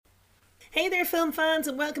Hey there, film fans,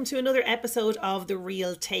 and welcome to another episode of The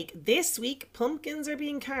Real Take. This week, pumpkins are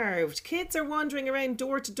being carved, kids are wandering around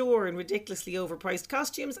door to door in ridiculously overpriced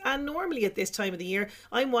costumes, and normally at this time of the year,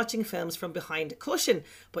 I'm watching films from behind a cushion.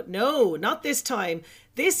 But no, not this time.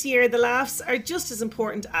 This year, the laughs are just as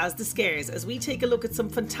important as the scares as we take a look at some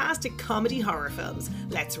fantastic comedy horror films.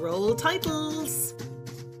 Let's roll titles.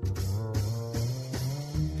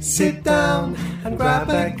 Sit down and grab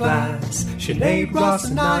a glass. Sinead, Ross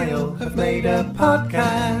and Niall have made a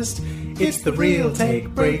podcast. It's The Real Take,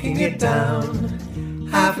 breaking it down.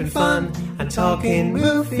 Having fun and talking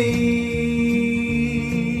movies.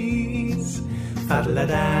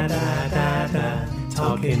 Fa-da-da-da-da-da,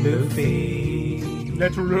 talking movies.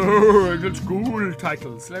 Let's cool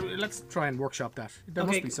titles. Let's try and workshop that. There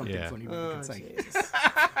must be something funny we can say.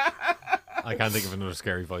 I can't think of another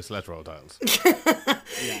scary voice. Let's roll titles.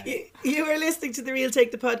 You are listening to The Real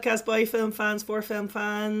Take, the podcast by film fans for film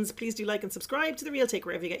fans. Please do like and subscribe to The Real Take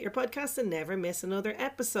wherever you get your podcasts and never miss another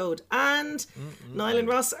episode. And Niall and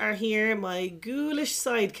Ross are here, my ghoulish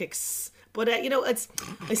sidekicks. But, I'm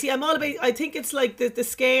all about, I think it's like the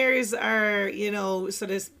scares are, sort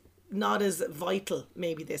of not as vital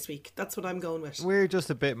maybe this week. That's what I'm going with. We're just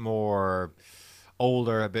a bit more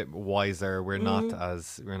older, a bit wiser. We're not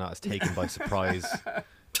as taken by surprise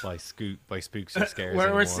by spooks or scares.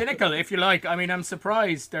 We're cynical, if you like. I mean, I'm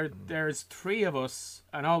surprised there's three of us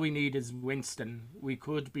and all we need is Winston. We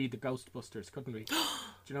could be the Ghostbusters, couldn't we? Do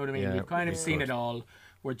you know what I mean? Yeah, we've kind of seen it all.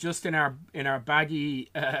 We're just in our baggy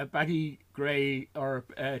grey or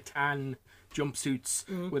tan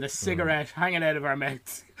jumpsuits with a cigarette hanging out of our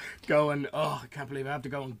mouths, going, oh, I can't believe I have to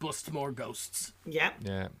go and bust more ghosts. Yeah.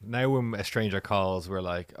 Now when a stranger calls, we're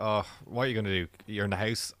like, oh, what are you going to do? You're in the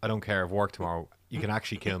house? I don't care. I've work tomorrow. You can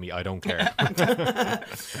actually kill me. I don't care.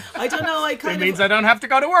 I don't know. It means I don't have to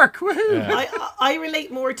go to work. Woohoo! Yeah. I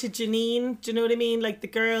relate more to Janine. Do you know what I mean? Like the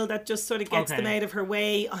girl that just sort of gets them out of her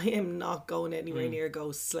way. I am not going anywhere near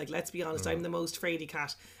ghosts. Like, let's be honest, I'm the most fraidy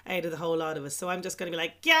cat out of the whole lot of us. So I'm just going to be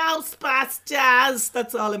like, Ghostbusters.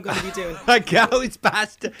 That's all I'm going to be doing.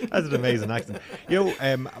 Ghostbusters. That's an amazing accent.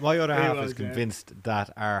 My other half is convinced that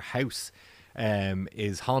our house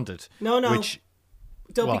is haunted. No. Which,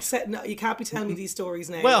 don't be set. No, you can't be telling me these stories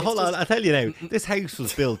now. Well, hold on. I'll tell you now. This house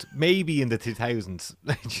was built maybe in the 2000s.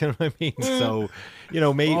 Do you know what I mean? So,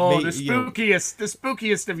 maybe. The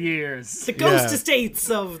spookiest of years. The ghost estates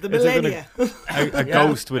of the millennia. A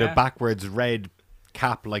ghost with a backwards red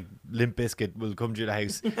cap like Limp Bizkit will come to the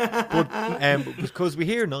house. But because we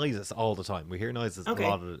hear noises all the time. We hear noises a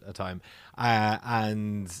lot of the time.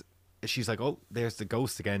 And she's like, oh, there's the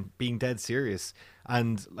ghost again, being dead serious.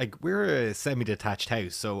 And like, we're a semi-detached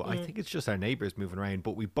house, so I think it's just our neighbours moving around.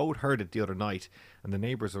 But we both heard it the other night, and the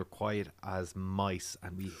neighbours were quiet as mice,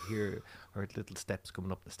 and we heard little steps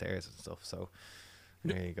coming up the stairs and stuff. So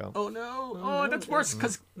there you go. Oh no! That's worse,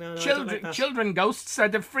 because children ghosts are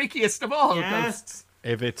the freakiest of all ghosts.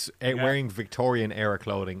 If it's wearing Victorian era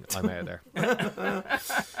clothing, I'm out of there.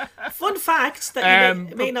 Fun fact that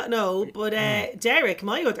you may not know, but Derek,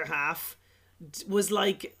 my other half, was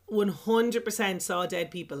like 100% saw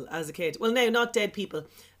dead people as a kid. Well, no, not dead people,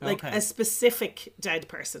 like a specific dead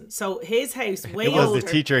person. So his house, way older. It was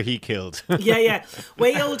the teacher he killed. Yeah.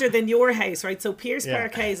 Way older than your house, right? So Pierce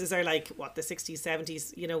Park houses are like, what, the 60s,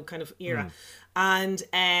 70s, kind of era. And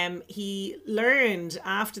he learned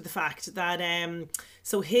after the fact that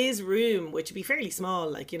so his room, which would be fairly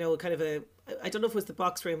small, like, kind of a, I don't know if it was the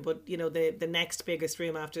box room, but the next biggest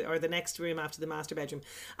room after, or the next room after the master bedroom.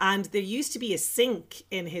 And there used to be a sink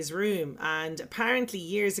in his room, and apparently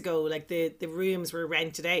years ago, like the rooms were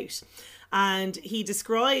rented out. And he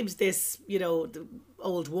described this, the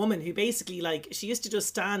old woman who basically, like, she used to just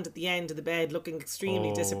stand at the end of the bed looking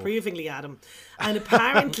extremely disapprovingly at him. And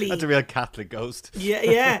apparently... That's a real Catholic ghost.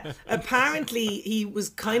 Yeah. Apparently, he was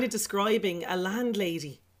kind of describing a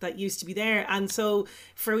landlady that used to be there. And so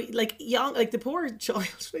for like the poor child,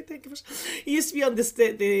 should I think of it, he used to be on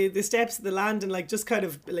the steps of the landing, like just kind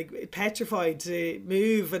of like petrified to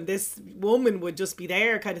move, and this woman would just be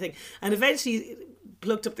there kind of thing. And eventually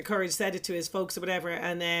plucked up the courage, said it to his folks or whatever,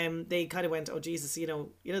 and they kind of went, oh Jesus, the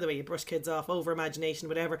way you brush kids off, over imagination,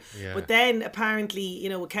 whatever. But then apparently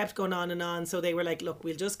it kept going on and on, so they were like, look,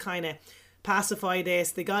 we'll just kind of pacify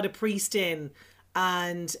this. They got a priest in,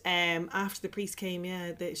 and after the priest came,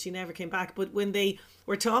 she never came back. But when they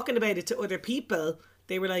were talking about it to other people,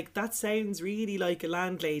 they were like, that sounds really like a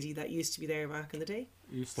landlady that used to be there back in the day.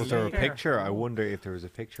 Was there a picture? I wonder if there was a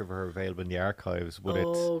picture of her available in the archives.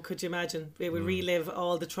 Could you imagine? It would relive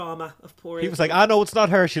all the trauma of poor... He was like, no, it's not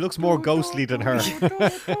her. She looks more ghostly than her.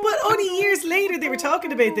 But only years later they were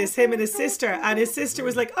talking about this, him and his sister, and his sister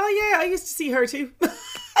was like, "Oh yeah, I used to see her too."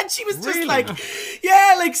 And she was just like,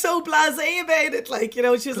 yeah, like so blasé about it. Like, you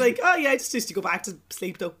know, she was like, "Oh yeah, I just used to go back to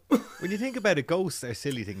sleep though." When you think about it, ghosts are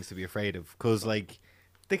silly things to be afraid of because, like,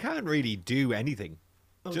 they can't really do anything.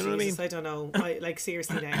 Oh, do you know Jesus, what I mean? I don't know. Like,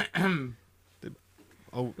 seriously now.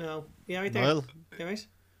 Oh, No. Yeah, right there. Well, You right?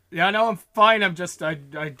 Yeah, no, I'm fine. I'm just I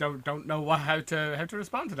don't know how to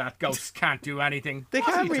respond to that. Ghosts can't do anything. they What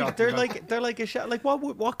are can't you really. talking They're like a shot. Like,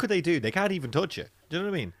 what could they do? They can't even touch you. Do you know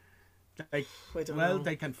what I mean? Like, I don't well, know.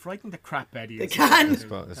 they can frighten the crap out of you. They can. I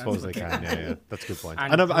suppose they can. Yeah, that's a good point.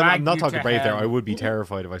 And And I'm drag not you talking to brave there. hell. I would be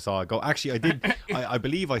terrified if I saw a ghost. Actually, I did. I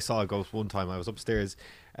believe I saw a ghost one time. I was upstairs.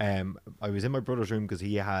 I was in my brother's room because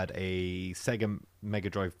he had a Sega Mega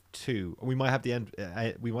Drive 2. We might have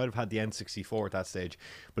we might have had the N64 at that stage,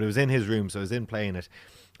 but it was in his room, so I was in playing it.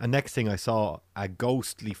 And next thing I saw a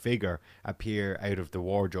ghostly figure appear out of the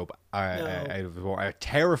wardrobe, out of the wardrobe.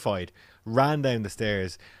 Terrified, ran down the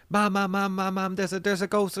stairs. Mom, there's a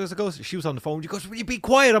ghost. She was on the phone. She goes, "Will you be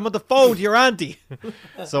quiet? I'm on the phone to your auntie."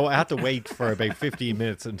 So I had to wait for about 15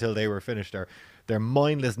 minutes until they were finished their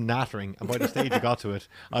mindless nattering. And by the stage I got to it,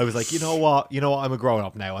 I was like, you know what? I'm a grown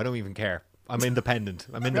up now. I don't even care. I'm independent.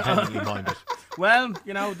 I'm independently minded. Well,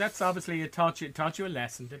 you know, that's obviously it taught you a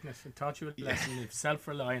lesson, didn't it? It taught you a lesson of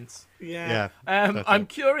self-reliance. Yeah. Yeah. I'm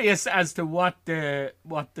curious as to what the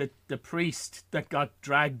priest that got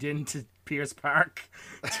dragged into Pierce Park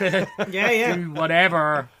to Yeah. do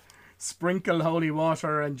whatever, sprinkle holy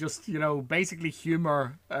water and just, you know, basically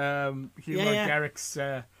humor Derek's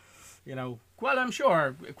well, I'm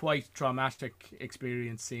sure quite traumatic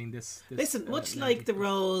experience seeing this Listen, much like the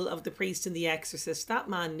role of the priest in The Exorcist, that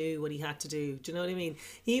man knew what he had to do. Do you know what I mean?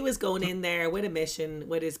 He was going in there with a mission,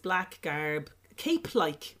 with his black garb,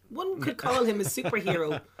 cape-like. One could call him a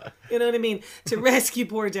superhero. You know what I mean? To rescue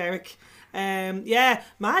poor Derek.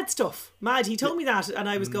 Mad stuff. Mad. He told me that, and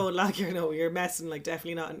I was going, like, you're messing, like,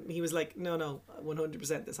 definitely not. And he was like, no,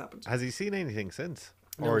 100% this happened. Has he seen anything since?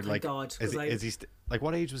 No, Or thank like, God, is he like,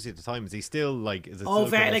 what age was he at the time? Is he still like? Is it Oh, still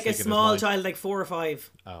very kinda like a sticking in his small mind? child, like 4 or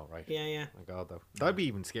 5. Oh right. Yeah. My God, though, that'd be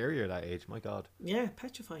even scarier at that age. My God. Yeah,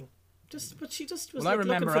 petrifying. But she just was Well, I like,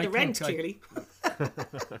 looking remember, for I the rent, think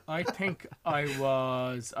clearly. I think I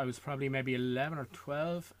was probably maybe 11 or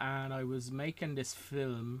 12, and I was making this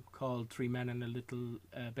film called Three Men and a Little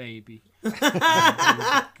Baby.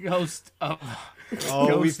 Ghost of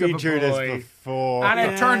We've been through this boy. before. And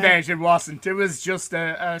it turned out it wasn't. It was just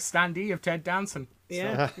a standee of Ted Danson.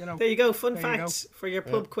 Yeah, So, you know, there you go. Fun there you fact for your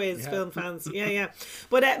pub quiz, Yeah. film fans. Yeah.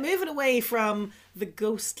 But moving away from the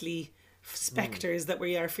ghostly spectres that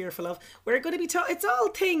we are fearful of, we're going to be it's all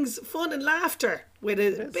things fun and laughter with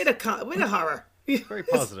a bit of horror. Very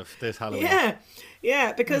positive this Halloween.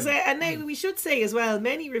 Yeah, because and now we should say as well,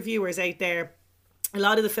 many reviewers out there, a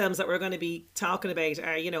lot of the films that we're going to be talking about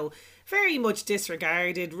are, very much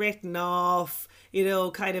disregarded, written off,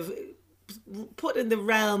 kind of put in the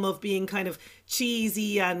realm of being kind of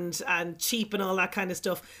cheesy and cheap and all that kind of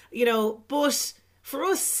stuff, but for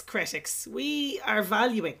us critics, we are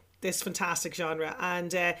valuing this fantastic genre.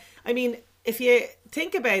 And I mean, if you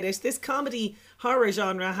think about it, this comedy horror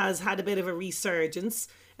genre has had a bit of a resurgence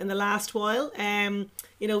in the last while.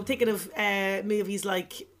 Thinking of movies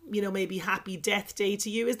like, maybe Happy Death Day to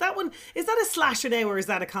You. Is that a slasher now, or is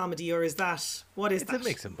that a comedy, or is that, what is It's that? a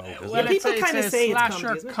mix of both. Isn't Well, it? people it's kind of say it's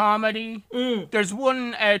slasher comedy, isn't it? There's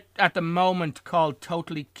one at the moment called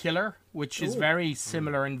Totally Killer, which is very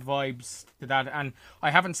similar in vibes to that. And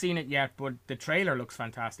I haven't seen it yet, but the trailer looks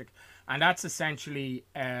fantastic. And that's essentially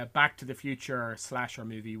a Back to the Future slasher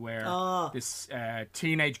movie where this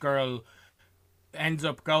teenage girl ends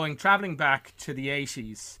up traveling back to the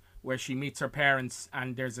 80s, where she meets her parents,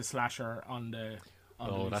 and there's a slasher on the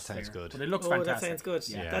that list sounds there. good. But it looks Oh, fantastic. that sounds good.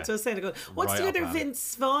 Yeah. That does sound good. What's Right the up other alley.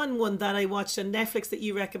 Vince Vaughn one that I watched on Netflix that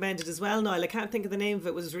you recommended as well, Niall? I can't think of the name of it.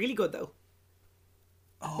 It was really good though.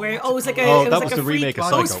 It was like a Oh, it that was was like a the remake of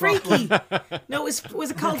freak. Oh, it was Psycho. Freaky. No,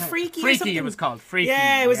 was it called Freaky? Or Freaky, something? it was called Freaky.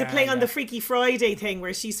 Yeah, it was a Yeah, play on yeah. the Freaky Friday thing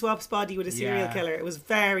where she swaps body with a serial Yeah. killer. It was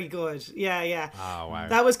very good. Yeah. Oh, wow.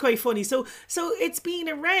 That was quite funny. So it's been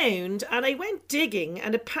around, and I went digging,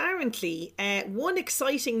 and apparently, One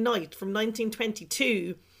Exciting Night from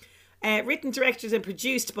 1922. Written, directed and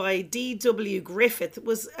produced by D.W. Griffith,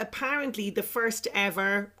 was apparently the first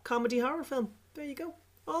ever comedy horror film. There you go.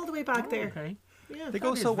 All the way back there. Okay. Yeah. They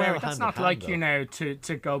go That so is very- well. That's hand not in like hand, you though. now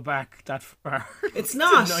to go back that far. It's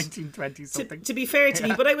not. 1920 something. To be fair to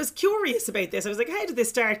me, but I was curious about this. I was like, how did this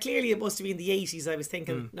start? Clearly it must have been the 80s. I was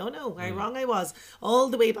thinking, no, how wrong I was. All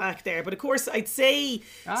the way back there. But of course, I'd say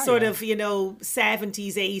sort of,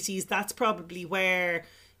 70s, 80s, that's probably where,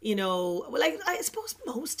 you know, well, like, I suppose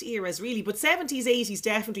most eras really, but 70s, 80s,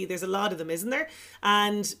 definitely, there's a lot of them, isn't there?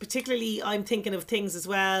 And particularly, I'm thinking of things as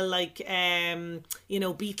well, like, you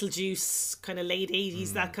know, Beetlejuice, kind of late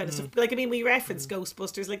 80s, that kind of stuff. Like, I mean, we referenced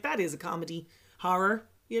Ghostbusters, like, that is a comedy horror,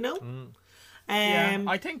 you know? Yeah,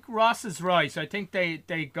 I think Ross is right. I think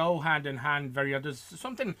they go hand in hand. There's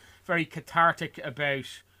something very cathartic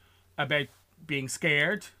about being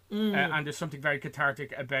scared, and there's something very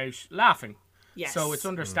cathartic about laughing. Yes. So it's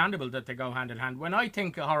understandable that they go hand in hand. When I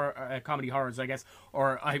think of horror, comedy horrors, I guess,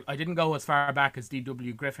 or I didn't go as far back as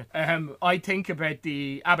D.W. Griffith. I think about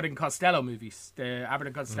the Abbott and Costello movies, the Abbott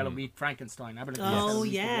and Costello Meet Frankenstein. Abbott and Costello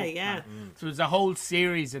Meet yeah. So there's a whole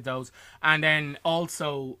series of those, and then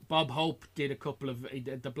also Bob Hope did a couple of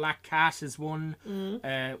the Black Cat is one,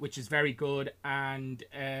 which is very good, and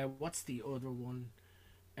what's the other one?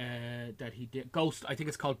 That he did, I think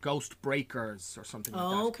it's called Ghost Breakers or something like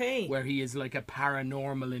that. Okay. Where he is like a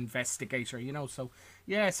paranormal investigator, you know. So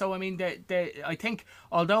yeah, so I mean, I think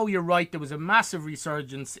although you're right, there was a massive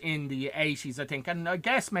resurgence in the 80s, I think, and I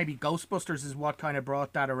guess maybe Ghostbusters is what kind of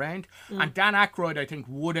brought that around. And Dan Aykroyd, I think,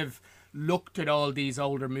 would have looked at all these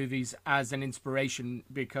older movies as an inspiration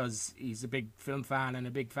because he's a big film fan and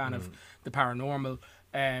a big fan of the paranormal.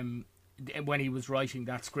 When he was writing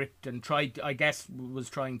that script, and was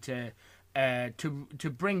trying to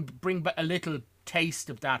bring a little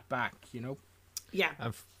taste of that back, you know. Yeah.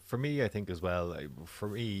 And for me, I think as well,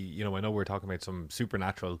 you know, I know we're talking about some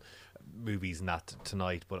supernatural movies and that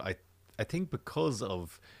tonight, but I think because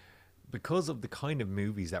of the kind of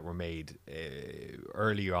movies that were made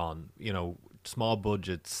earlier on, you know, small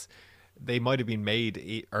budgets, they might have been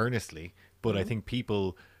made earnestly, but I think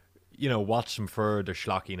people, you know, watch them for their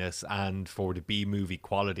schlockiness and for the B-movie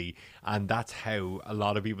quality, and that's how a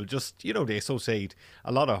lot of people just, you know, they associate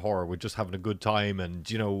a lot of horror with just having a good time, and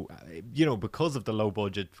you know, because of the low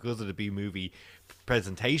budget, because of the B-movie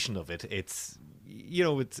presentation of it, it's, you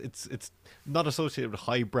know, it's not associated with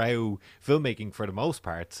highbrow filmmaking for the most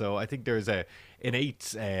part. So I think there's a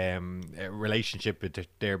innate relationship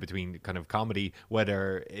there between kind of comedy,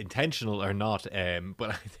 whether intentional or not. But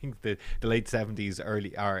I think the late 70s,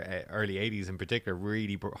 early 80s in particular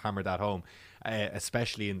really hammered that home,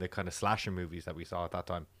 especially in the kind of slasher movies that we saw at that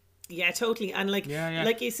time. Yeah, totally. And like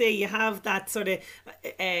you say, you have that sort of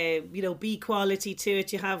you know, B quality to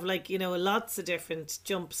it. You have, like, you know, lots of different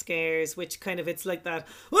jump scares, which kind of, it's like that,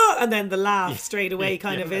 whoa, and then the laugh straight away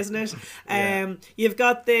kind of, isn't it? You've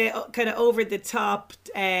got the kind of over the top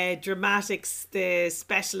dramatics, the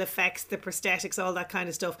special effects, the prosthetics, all that kind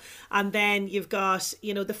of stuff. And then you've got,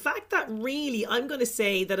 you know, the fact that really, I'm going to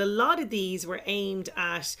say that a lot of these were aimed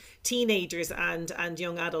at teenagers and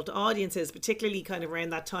young adult audiences, particularly kind of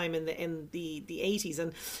around that time in the 80s.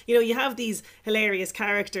 And, you know, you have these hilarious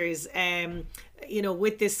characters, you know,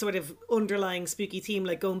 with this sort of underlying spooky theme,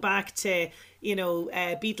 like going back to, you know,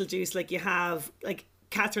 Beetlejuice, like you have like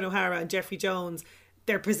Catherine O'Hara and Jeffrey Jones,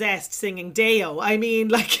 they're possessed singing Deo. I mean,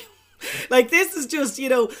 like like, this is just, you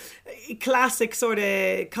know, classic sort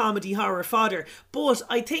of comedy horror fodder. But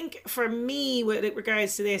I think for me, with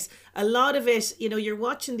regards to this, a lot of it, you know, you're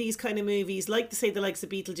watching these kind of movies, like to say the likes of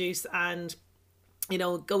Beetlejuice and, you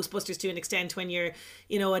know, Ghostbusters to an extent, when you're,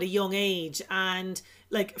 you know, at a young age. And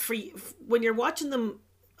like when you're watching them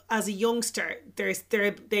as a youngster,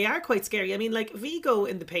 they are quite scary. I mean, like Vigo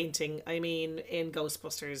in the painting, I mean, in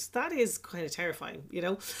Ghostbusters, that is kind of terrifying, you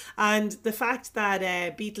know. And the fact that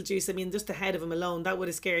Beetlejuice, I mean, just the head of him alone, that would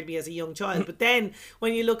have scared me as a young child. But then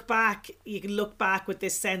when you look back, you can look back with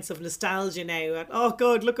this sense of nostalgia now at, oh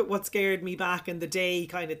God, look at what scared me back in the day,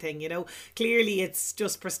 kind of thing, you know. Clearly it's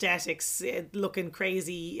just prosthetics looking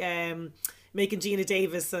crazy, making Gina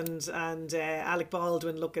Davis and Alec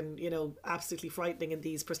Baldwin looking, you know, absolutely frightening in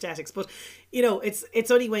these prosthetics. But, you know,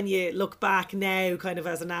 it's only when you look back now, kind of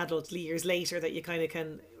as an adult, years later, that you kind of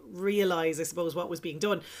can realise, I suppose, what was being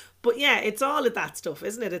done. But yeah, it's all of that stuff,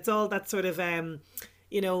 isn't it? It's all that sort of,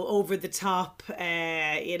 you know, over the top,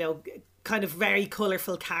 you know, kind of very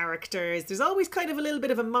colourful characters. There's always kind of a little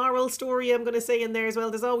bit of a moral story, I'm going to say, in there as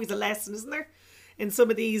well. There's always a lesson, isn't there, in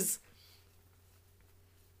some of these.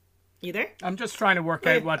 You there? I'm just trying to work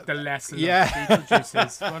out what the lesson of Beetlejuice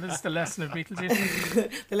is. What is the lesson of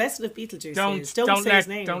Beetlejuice? The lesson of Beetlejuice is don't say his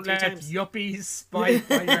name. Don't let yuppies buy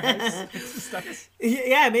your house.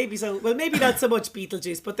 Yeah, maybe so. Well, maybe not so much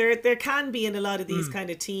Beetlejuice, but there can be in a lot of these kind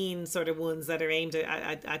of teen sort of ones that are aimed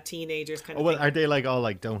at teenagers. Kind of. Well, are they like all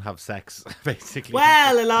like don't have sex basically?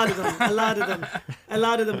 Well, a lot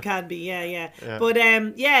of them can be. Yeah. But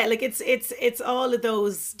yeah, like it's all of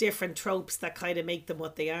those different tropes that kind of make them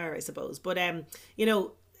what they are, I suppose. But you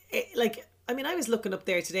know, like I mean, I was looking up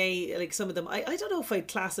there today, like some of them. I don't know if I'd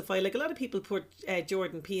classify, like a lot of people put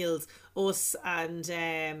Jordan Peele's Us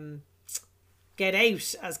and Get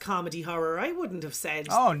Out as comedy horror. I wouldn't have said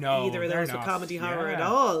either of those were comedy horror at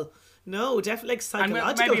all. No, definitely like psychological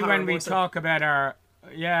and maybe horror. When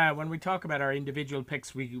we talk about our individual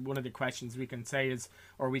picks, one of the questions we can say is,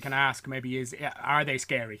 or we can ask maybe is, are they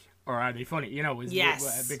scary or are they funny? You know,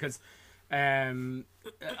 yes. Because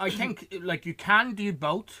I think like you can do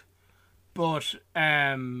both, but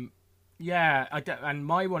and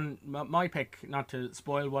my pick, not to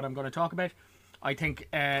spoil what I'm going to talk about, I think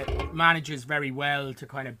manages very well to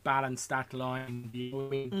kind of balance that line.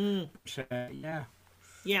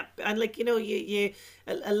 Yeah, and like, you know, you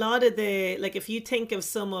a lot of the, like, if you think of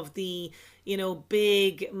some of the, you know,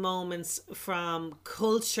 big moments from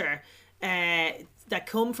culture that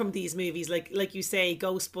come from these movies, like you say,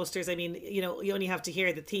 Ghostbusters. I mean, you know, you only have to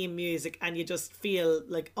hear the theme music and you just feel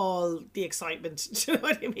like all the excitement. Do you know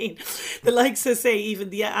what I mean? The likes of, say,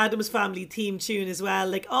 even the Addams Family theme tune as well.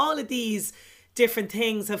 Like, all of these different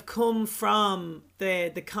things have come from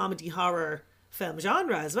the comedy horror film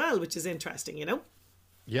genre as well, which is interesting, you know?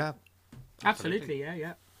 Yeah. Absolutely,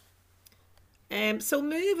 yeah. So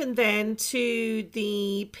moving then to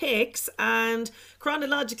the picks, and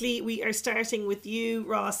chronologically we are starting with you,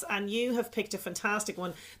 Ross, and you have picked a fantastic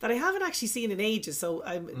one that I haven't actually seen in ages, so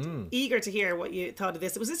I'm eager to hear what you thought of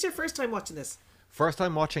this. Was this your first time watching this? First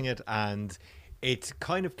time watching it, and it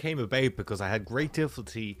kind of came about because I had great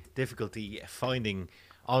difficulty finding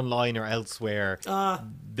online or elsewhere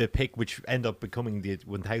the pick, which end up becoming the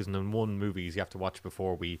 1001 movies you have to watch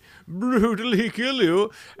before we brutally kill you,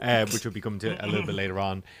 which will be coming to a little bit later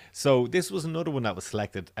on. So this was another one that was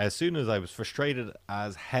selected. As soon as I was frustrated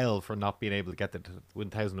as hell for not being able to get the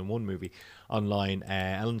 1001 movie online,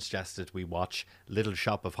 Ellen suggested we watch Little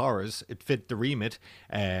Shop of Horrors. It fit the remit,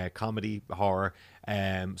 comedy horror,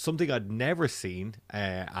 something I'd never seen,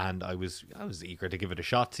 and I was eager to give it a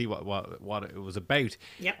shot, see what it was about.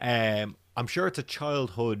 Yep. I'm sure it's a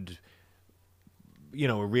childhood, you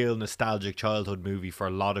know, a real nostalgic childhood movie for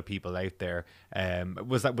a lot of people out there.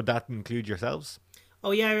 Would that include yourselves?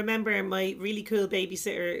 Oh yeah, I remember my really cool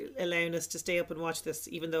babysitter allowing us to stay up and watch this,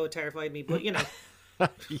 even though it terrified me. But you know. How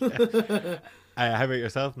about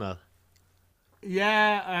yourself, Mel?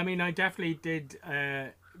 Yeah, I mean, I definitely did.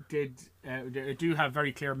 I do have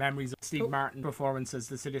very clear memories of Steve Martin performance as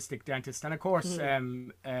the sadistic dentist, and of course,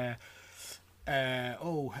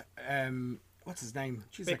 what's his name?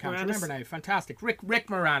 Jeez, I can't remember now. Fantastic, Rick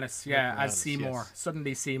Moranis, as Seymour. Yes.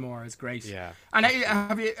 Suddenly Seymour is great. Yeah, and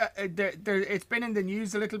it's been in the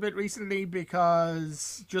news a little bit recently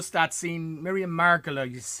because just that scene, Miriam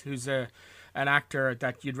Margolyes, who's an actor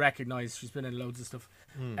that you'd recognise. She's been in loads of stuff,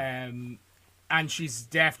 and she's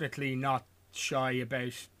definitely not shy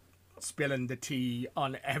about spilling the tea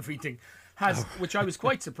on everything. Which I was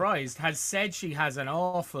quite surprised, has said she has an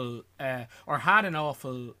awful or had an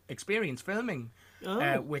awful experience filming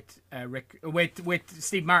with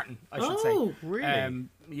Steve Martin, I should say. Oh, really?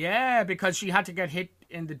 Yeah, because she had to get hit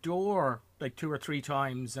in the door like 2 or 3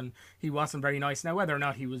 times, and he wasn't very nice. Now, whether or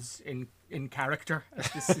not he was in character as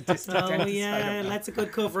the sadistic dentist, yeah, that's a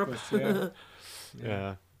good cover up. But,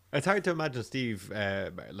 yeah. It's hard to imagine Steve,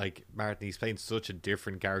 like Martin, he's playing such a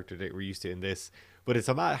different character that we're used to in this. But it's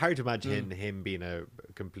hard to imagine him being a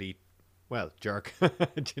complete, jerk. You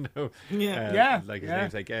know? Yeah. Like his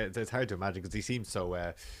name's like, it's hard to imagine because he seems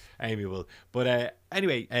so amiable. But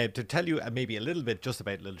anyway, to tell you maybe a little bit just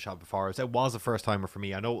about Little Shop of Horrors, it was a first timer for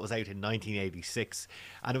me. I know it was out in 1986,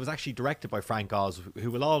 and it was actually directed by Frank Oz,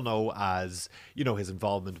 who we'll all know as, you know, his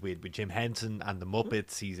involvement with Jim Henson and the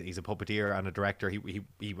Muppets. He's a puppeteer and a director. He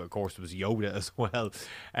of course was Yoda as well.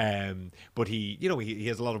 But he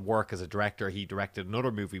has a lot of work as a director. He directed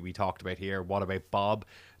another movie we talked about here, What About Bob?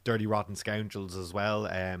 Dirty Rotten Scoundrels as well,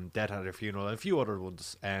 Death at a Funeral, and a few other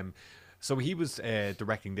ones. So he was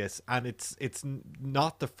directing this, and it's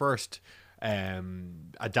not the first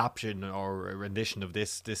adaptation or rendition of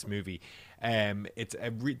this movie.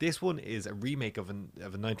 This one is a remake of a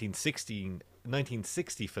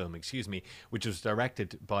 1960 film, which was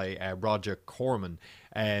directed by Roger Corman.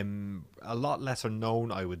 A lot lesser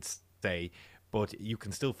known, I would say, but you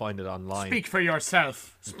can still find it online. Speak for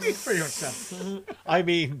yourself. I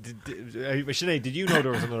mean, Sinead, did you know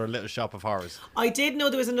there was another Little Shop of Horrors? I did know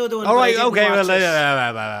there was another one. All right, okay,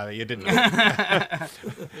 well, you didn't know.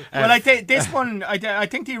 Well, I think this one, I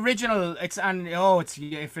think the original, how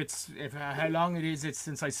long it is, it's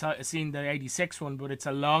since I've seen the 86 one, but it's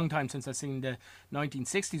a long time since I've seen the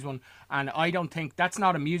 1960s one, and I don't think that's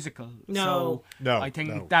not a musical. No. I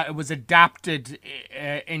think that it was adapted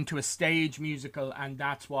into a stage musical musical, and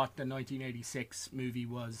that's what the 1986 movie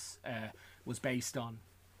was based on.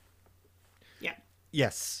 Yeah.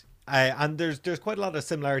 Yes. And there's quite a lot of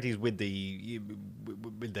similarities with the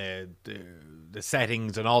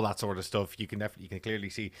settings and all that sort of stuff. You can clearly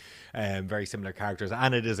see very similar characters,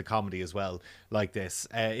 and it is a comedy as well, like this.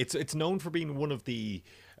 It's known for being one of the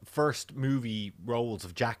first movie roles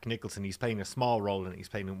of Jack Nicholson. He's playing a small role, and he's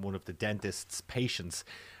playing one of the dentist's patients.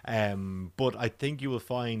 But I think you will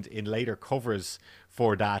find in later covers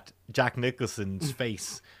for that, Jack Nicholson's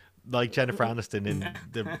face, like Jennifer Aniston in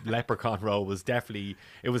the Leprechaun role, was definitely,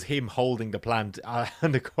 it was him holding the plant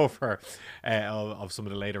on the cover of some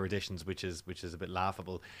of the later editions, which is a bit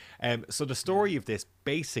laughable. So the story of this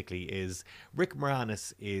basically is Rick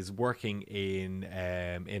Moranis is working in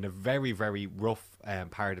a very, very rough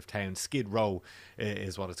part of town. Skid Row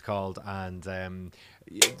is what it's called, and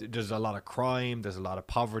there's a lot of crime, there's a lot of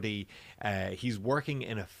poverty. He's working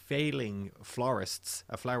in a failing flower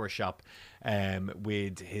shop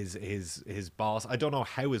with his boss. I don't know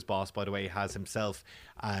how his boss, by the way, has himself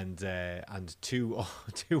and two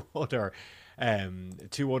other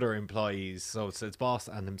employees. So it's boss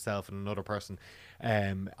and himself and another person.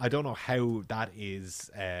 I don't know how that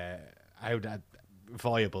is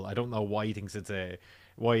viable. I don't know why he thinks it's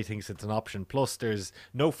an option. Plus, there's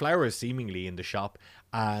no flowers seemingly in the shop,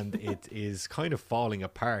 and it is kind of falling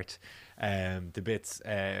apart to bits.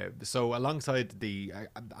 So alongside the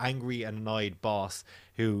angry and annoyed boss,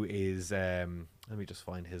 who is let me just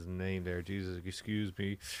find his name there. Jesus, excuse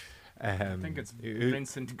me. I think it's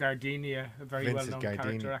Vincent Gardenia, a very well-known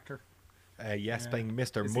character actor. Yes, playing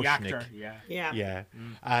Mr. Is Mushnick. the actor, Yeah.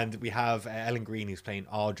 And we have Ellen Green, who's playing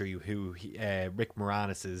Audrey, who Rick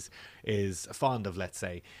Moranis is fond of, let's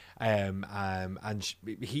say. And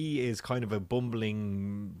he is kind of a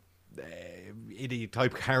bumbling idiot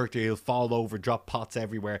type character. He'll fall over, drop pots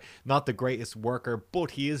everywhere. Not the greatest worker,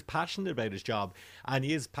 but he is passionate about his job, and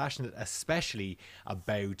he is passionate especially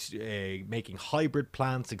about making hybrid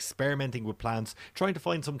plants, experimenting with plants, trying to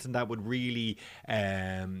find something that would really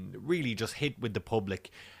just hit with the public,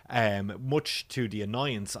 much to the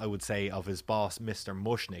annoyance, I would say, of his boss, Mr.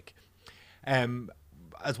 Mushnick.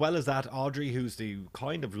 As well as that, Audrey, who's the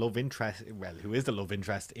kind of love interest, who is the love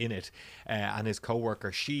interest in it, and his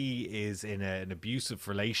co-worker, she is in an abusive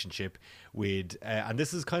relationship with, and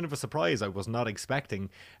this is kind of a surprise I was not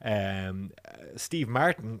expecting, Steve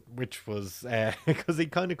Martin, which was, because he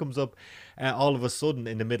kind of comes up all of a sudden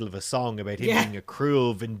in the middle of a song about him being a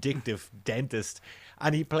cruel, vindictive dentist.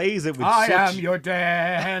 And he plays it with I am your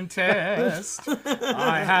dentist.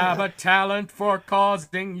 I have a talent for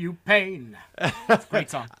causing you pain. It's a great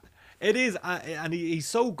song. It is, and he's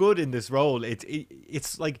so good in this role.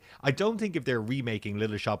 It's like, I don't think if they're remaking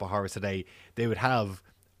Little Shop of Horrors today, they would have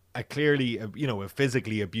a clearly, a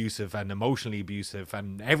physically abusive and emotionally abusive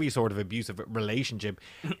and every sort of abusive relationship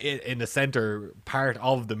in the center part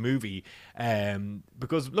of the movie.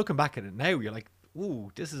 Because looking back at it now, you're like,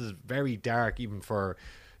 ooh, this is very dark, even for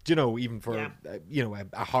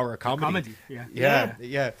a horror comedy.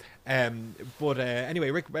 Yeah. But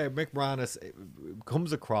anyway, Rick Moranis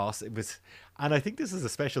comes across, and I think this is a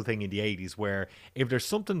special thing in the 80s, where if there's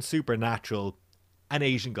something supernatural, an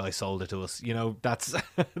Asian guy sold it to us. That's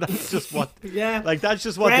just what. That's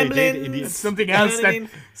just what Gremlins. They did. Something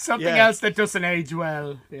else that doesn't age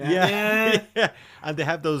well. Yeah. And they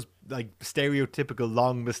have those like stereotypical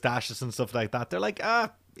long mustaches and stuff like that. They're like,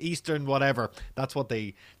 Eastern whatever. That's what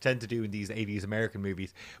they tend to do in these 80s American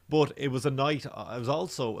movies. But it was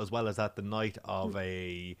also, as well as that, the night of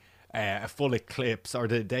a full eclipse, or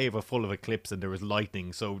the day of a full eclipse, and there was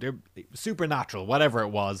lightning. So they're supernatural, whatever it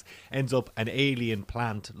was, ends up an alien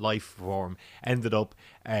plant life form ended up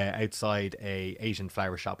outside a Asian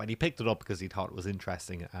flower shop, and he picked it up because he thought it was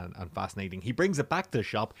interesting and fascinating. He brings it back to the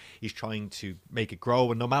shop. He's trying to make it grow,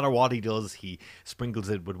 and no matter what he does, he sprinkles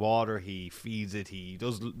it with water, he feeds it, he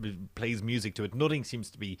plays music to it. Nothing seems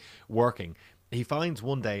to be working. He finds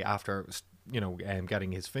one day, after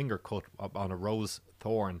getting his finger cut up on a rose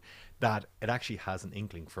thorn, that it actually has an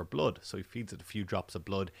inkling for blood. So he feeds it a few drops of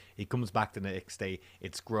blood. He comes back the next day.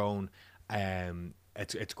 It's grown.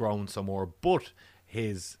 It's grown some more. But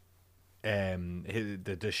the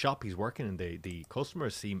shop he's working in, the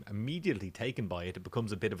customers seem immediately taken by it. It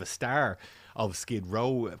becomes a bit of a star of Skid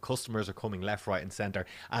Row. Customers are coming left, right and centre,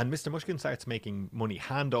 and Mr. Mushkin starts making money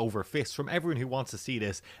hand over fist from everyone who wants to see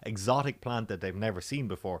this exotic plant that they've never seen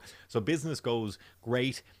before. So business goes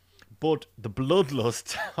great, But the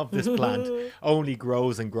bloodlust of this plant only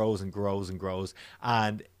grows and grows and grows and grows,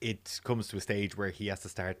 and it comes to a stage where he has to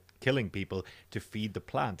start killing people to feed the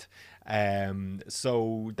plant.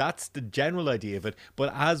 So that's the general idea of it.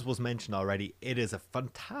 But as was mentioned already, it is a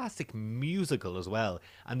fantastic musical as well,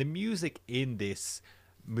 and the music in this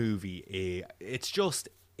movie, it's just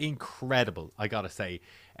incredible. I gotta say,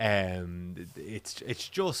 it's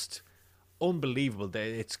just unbelievable.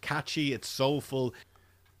 It's catchy, it's soulful.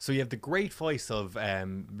 So you have the great voice of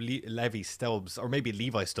Levi Stubbs, or maybe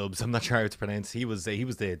Levi Stubbs. I'm not sure how to pronounce. He was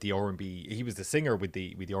the R&B. He was the singer with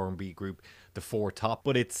the R&B group, the Four Top.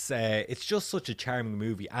 But it's just such a charming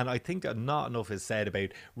movie, and I think that not enough is said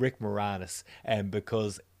about Rick Moranis,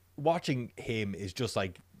 because watching him is just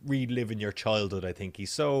like reliving your childhood. I think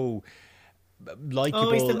he's so likeable,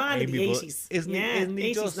 oh, he's the man amiable. of the 80s. Isn't he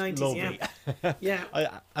 80s, just 90s, lovely?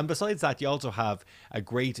 Yeah. And besides that, you also have a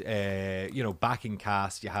great, backing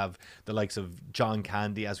cast. You have the likes of John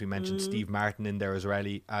Candy, as we mentioned, Steve Martin in there as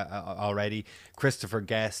already, Christopher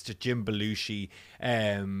Guest, Jim Belushi,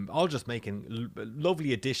 all just making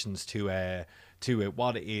lovely additions to it.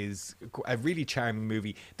 What is a really charming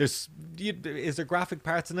movie. Is there graphic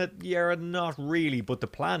parts in it? Yeah, not really, but the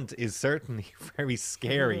plant is certainly very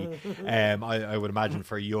scary. I would imagine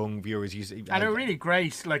for young viewers. And a really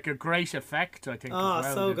great effect, I think. Oh, as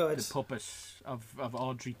well, so good. The puppet of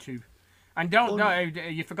Audrey too. And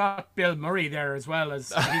you forgot Bill Murray there as well,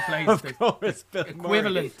 as he plays the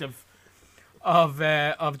equivalent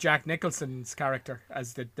of Jack Nicholson's character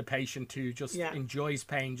as the patient who just enjoys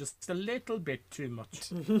pain just a little bit too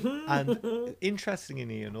much. And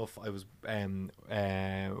interestingly enough, I was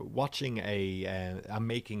watching a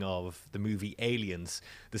making of the movie Aliens,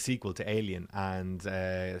 the sequel to Alien, and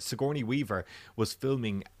Sigourney Weaver was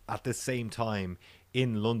filming at the same time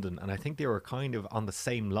in London, and I think they were kind of on the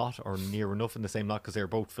same lot or near enough in the same lot because they were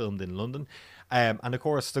both filmed in London. And of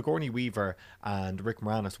course, Sigourney Weaver and Rick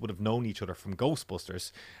Moranis would have known each other from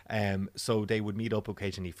Ghostbusters, so they would meet up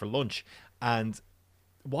occasionally for lunch. And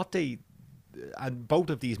both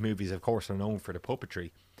of these movies, of course, are known for the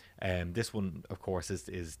puppetry. This one, of course,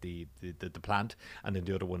 is the plant, and then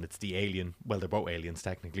the other one, it's the alien. Well, they're both aliens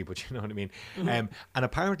technically, but you know what I mean. And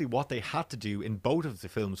apparently what they had to do in both of the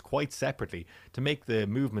films quite separately to make the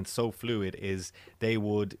movements so fluid is they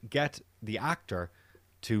would get the actor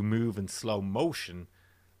to move in slow motion,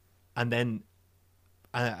 and then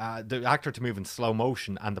the actor to move in slow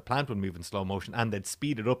motion, and the plant would move in slow motion, and they'd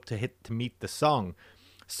speed it up to meet the song.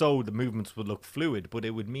 So the movements would look fluid, but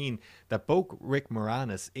it would mean that both Rick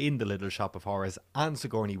Moranis in The Little Shop of Horrors and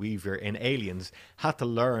Sigourney Weaver in Aliens had to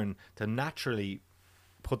learn to naturally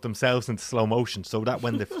put themselves into slow motion so that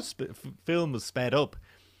when the film was sped up,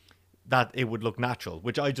 that it would look natural,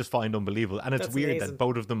 which I just find unbelievable. And it's weird that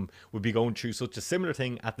both of them would be going through such a similar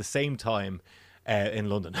thing at the same time in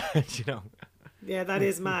London, you know. Yeah, that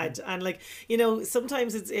is mad. And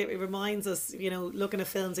sometimes it reminds us, looking at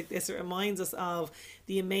films like this, it reminds us of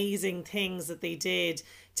the amazing things that they did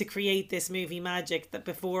to create this movie magic, that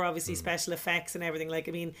before obviously special effects and everything. Like,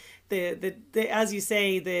 I mean, the as you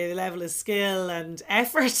say, the level of skill and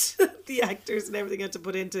effort the actors and everything had to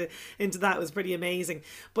put into that was pretty amazing.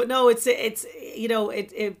 But no,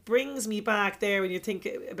 it brings me back there when you think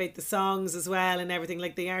about the songs as well and everything.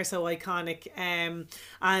 Like, they are so iconic,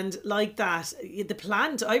 and like that, the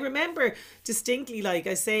plant, I remember distinctly, like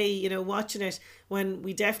I say, watching it when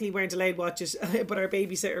we definitely weren't allowed to watch it, but our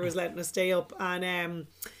babysitter was letting us stay up, and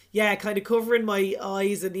kind of covering my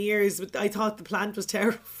eyes and ears. But I thought the plant was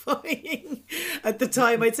terrifying at the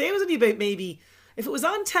time. I'd say it was only about, maybe, if it was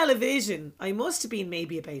on television, I must have been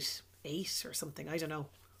maybe about 8 or something. I don't know.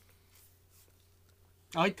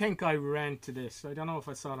 I think I rented it. I don't know if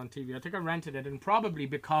I saw it on TV. I think I rented it, and probably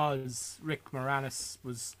because Rick Moranis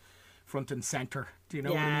was front and centre. Do you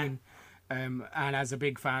know what I mean? And as a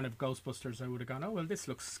big fan of Ghostbusters, I would have gone, oh, well, this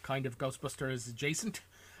looks kind of Ghostbusters adjacent.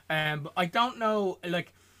 But I don't know,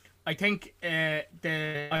 like, I think I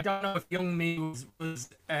don't know if young me was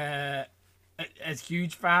a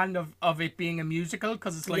huge fan of it being a musical,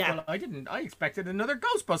 because it's like, well, I expected another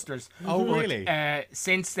Ghostbusters. Oh, but, really?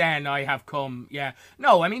 Since then, I have come,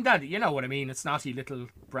 no, I mean, that, you know what I mean, a snotty little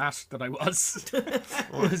brat that I was.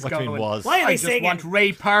 Why are they singing? Want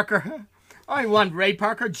Ray Parker. I want Ray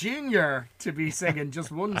Parker Jr. to be singing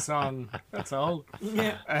just one song. That's all.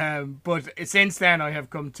 Yeah. But since then, I have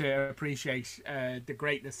come to appreciate the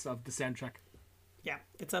greatness of the soundtrack. Yeah,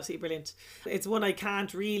 it's absolutely brilliant. It's one I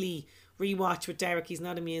can't really rewatch with Derek. He's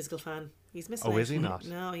not a musical fan. He's missing out. Oh, is he not?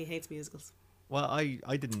 No, he hates musicals. Well,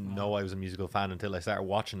 I didn't know I was a musical fan until I started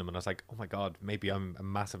watching them, and I was like, oh my God, maybe I'm a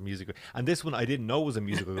massive musical. And this one I didn't know was a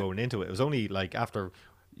musical going into it. It was only like after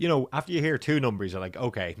you know, after you hear 2 numbers, you're like,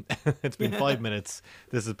 okay, it's been 5 minutes.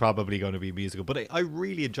 This is probably going to be musical. But I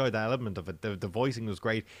really enjoyed that element of it. The voicing was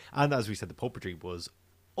great. And as we said, the puppetry was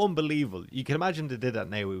unbelievable. You can imagine they did that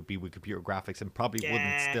now, it would be with computer graphics and probably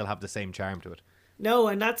wouldn't still have the same charm to it. No,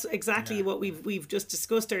 and that's exactly what we've just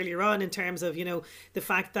discussed earlier on in terms of, you know, the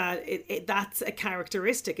fact that that's a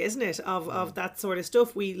characteristic, isn't it, of that sort of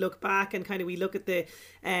stuff. We look back and kind of we look at the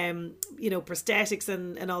you know, prosthetics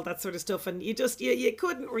and all that sort of stuff, and you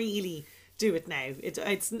couldn't really do it now.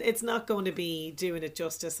 It's not going to be doing it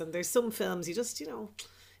justice. And there's some films you just, you know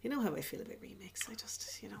how I feel about remakes. I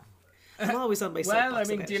just, you know, I'm always on my Well, I soapbox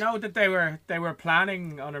mean, about do you it. know that they were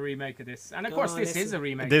planning on a remake of this, and of course this is a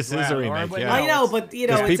remake. This as is a well, remake, or- yeah. I know, but you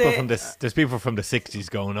know, There's people from the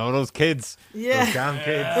 60s going, oh, those kids. Yeah. Those damn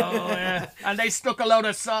kids. Oh, yeah. And they stuck a load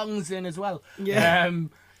of songs in as well. Yeah.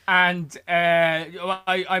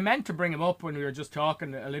 I meant to bring him up when we were just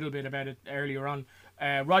talking a little bit about it earlier on.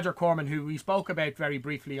 Roger Corman, who we spoke about very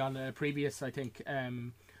briefly on a previous, I think,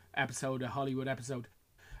 episode, a Hollywood episode,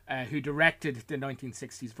 who directed the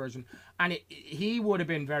 1960s version. And he would have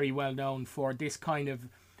been very well known for this kind of,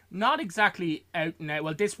 not exactly out and out,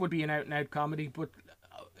 well, this would be an out and out comedy, but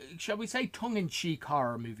shall we say tongue-in-cheek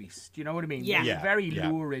horror movies? Do you know what I mean? Yeah. They're very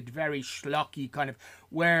lurid, very schlocky kind of,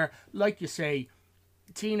 where, like you say,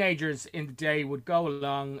 teenagers in the day would go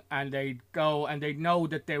along and they'd know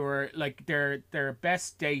that they were like their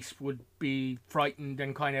best date would be frightened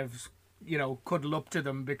and kind of, you know, cuddle up to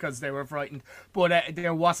them because they were frightened, but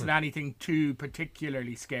there wasn't anything too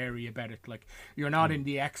particularly scary about it. Like, you're not in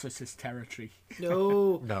the Exorcist territory.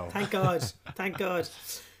 No, No. Thank God, thank God.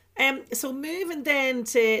 So moving then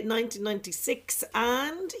to 1996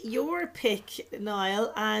 and your pick,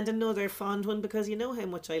 Niall, and another fond one because you know how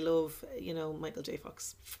much I love, you know, Michael J.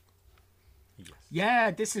 Fox.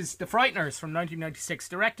 Yeah, this is The Frighteners from 1996,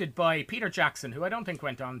 directed by Peter Jackson, who I don't think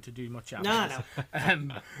went on to do much after No.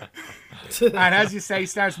 And as you say,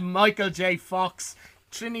 stars Michael J. Fox,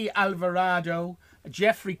 Trini Alvarado,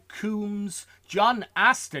 Jeffrey Combs, John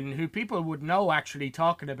Aston, who people would know actually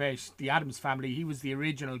talking about The Addams Family. He was the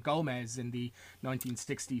original Gomez in the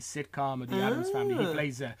 1960s sitcom of The Addams Family. He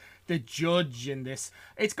plays the judge in this.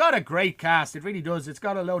 It's got a great cast. It really does. It's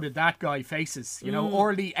got a load of that guy faces. You know,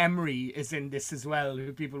 Orly Emery is in this as well,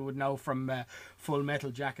 who people would know from Full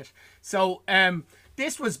Metal Jacket. So,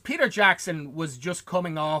 this was, Peter Jackson was just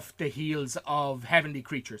coming off the heels of Heavenly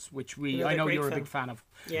Creatures, which I know you're a big fan of,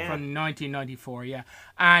 from 1994, yeah.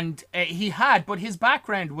 And but his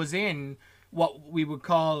background was in what we would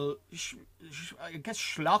call, I guess,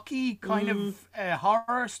 schlocky kind of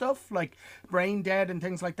horror stuff, like Brain Dead and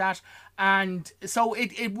things like that. And so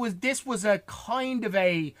this was a kind of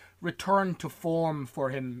a return to form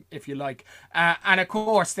for him, if you like. And of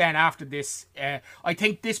course, then after this, I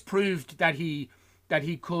think this proved that he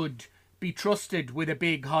could be trusted with a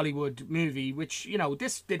big Hollywood movie, which, you know,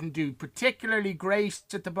 this didn't do particularly great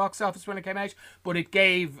at the box office when it came out, but it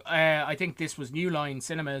gave, I think this was New Line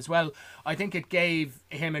Cinema as well, I think it gave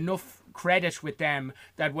him enough credit with them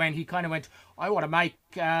that when he kind of went, I want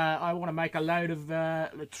to make a load of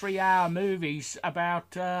 3-hour movies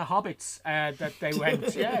about hobbits, that they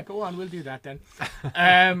went, yeah, go on, we'll do that then.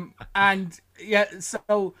 And yeah,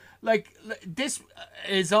 so like this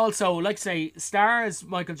is also, like say, stars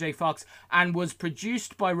Michael J. Fox and was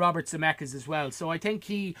produced by Robert Zemeckis as well. So I think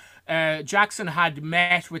Jackson had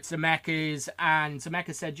met with Zemeckis, and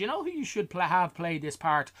Zemeckis said, you know who you should have play this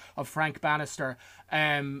part of Frank Bannister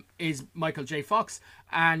is Michael J. Fox.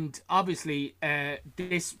 And obviously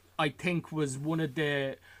this, I think, was one of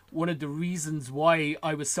the reasons why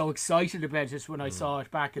I was so excited about it when I saw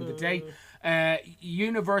it back in the day.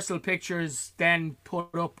 Universal Pictures then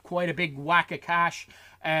put up quite a big whack of cash.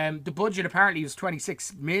 The budget apparently was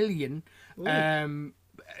 26 million.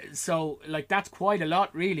 So, like, that's quite a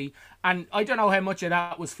lot, really. And I don't know how much of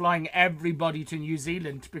that was flying everybody to New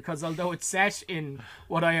Zealand, because although it's set in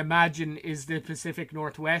what I imagine is the Pacific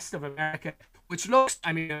Northwest of America, which looks,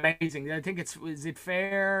 I mean, amazing. I think is it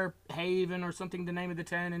Fairhaven or something, the name of the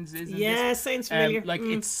town? Sounds familiar.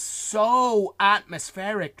 It's so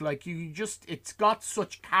atmospheric. Like, it's got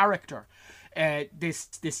such character.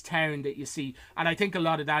 This town that you see, and I think a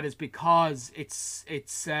lot of that is because it's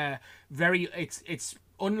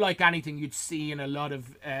unlike anything you'd see in a lot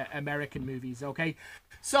of American movies. Okay,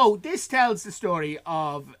 so this tells the story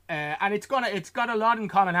of and it's got a lot in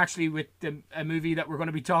common actually with a movie that we're going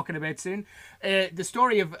to be talking about soon. The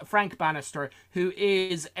story of Frank Bannister, who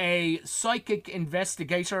is a psychic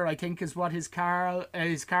investigator, I think is what his card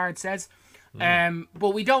says.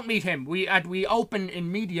 But we don't meet him. We open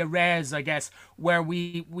in media res, I guess, where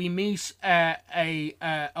we meet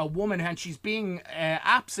a woman, and she's being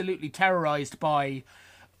absolutely terrorized by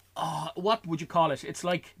what would you call it? It's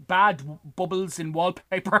like bad bubbles in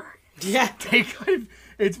wallpaper. Yeah.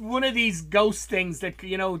 It's one of these ghost things that,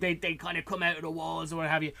 they kind of come out of the walls or what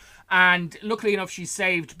have you. And luckily enough, she's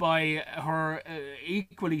saved by her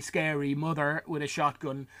equally scary mother with a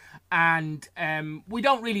shotgun. And we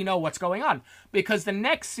don't really know what's going on, because the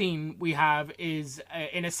next scene we have is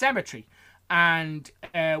in a cemetery. And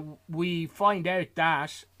we find out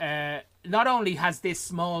that not only has this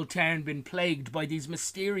small town been plagued by these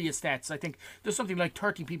mysterious deaths, I think there's something like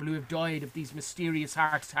 30 people who have died of these mysterious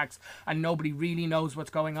heart attacks, and nobody really knows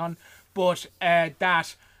what's going on, but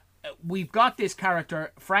that we've got this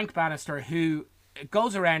character, Frank Bannister, who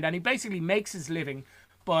goes around and he basically makes his living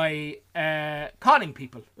by conning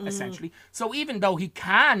people, essentially. So even though he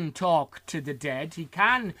can talk to the dead, he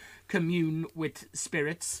can commune with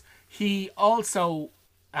spirits, he also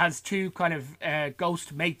has two kind of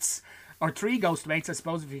ghost mates, or three ghost mates, I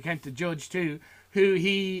suppose, if you count the judge too, who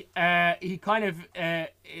he kind of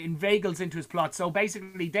inveigles into his plot. So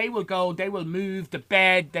basically, they will move the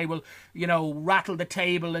bed, they will, rattle the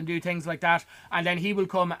table and do things like that, and then he will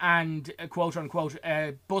come and quote unquote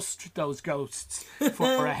bust those ghosts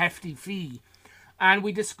for a hefty fee. And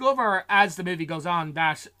we discover as the movie goes on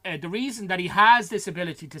that the reason that he has this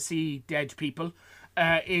ability to see dead people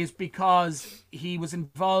is because he was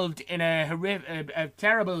involved in a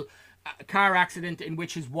terrible car accident in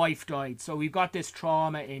which his wife died. So we've got this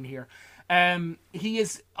trauma in here. He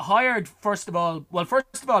is hired, first of all,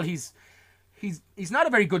 he's not a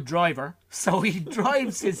very good driver, so he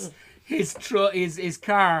drives his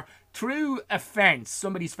car through a fence,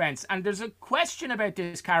 somebody's fence. And there's a question about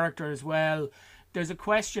this character as well. There's a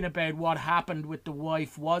question about what happened with the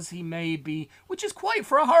wife. Was he maybe, which is quite,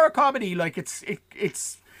 for a horror comedy, like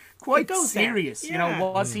it's quite serious,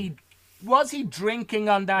 was he drinking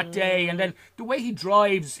on that day? And then the way he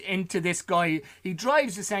drives into this guy, he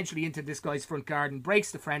drives essentially into this guy's front garden,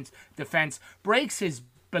 breaks the fence, breaks his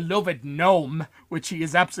beloved gnome, which he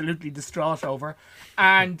is absolutely distraught over.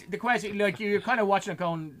 And the question, like, you're kind of watching it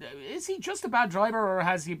going, is he just a bad driver, or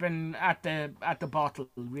has he been at the bottle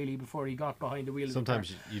really before he got behind the wheel?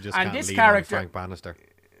 Sometimes you just and can't this lean character, on Frank Bannister.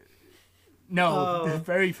 No,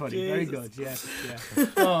 very funny, Jesus. Very good, yeah.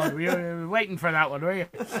 Oh, we were waiting for that one, were you?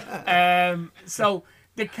 So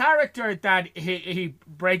the character that he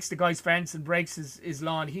breaks the guy's fence and breaks his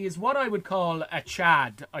lawn, he is what I would call a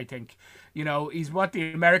Chad, I think. He's what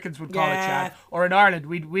the Americans would call a Chad, or in Ireland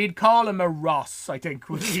we'd call him a Ross, I think.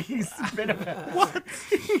 He's a bit of a what?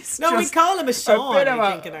 We'd call him a Sean,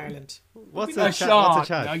 I think, in Ireland. What's a Chad?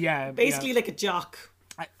 No, yeah, basically like a jock.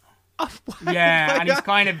 Yeah,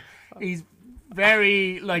 and he's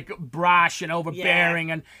very like brash and overbearing,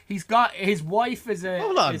 and he's got his wife is a.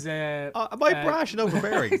 Hold on. Am I brash and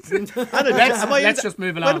overbearing? Let's just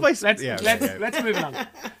move along. Let's move along.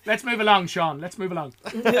 Let's move along, Sean. Let's move along.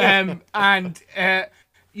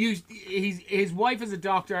 His wife is a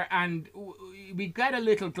doctor, and we get a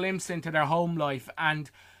little glimpse into their home life, and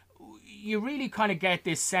you really kind of get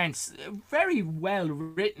this sense, very well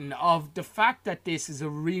written, of the fact that this is a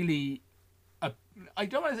really, I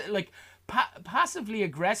don't want to like. Passively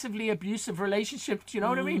aggressively abusive relationship, do you know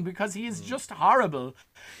what I mean? Because he is just horrible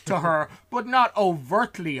to her, but not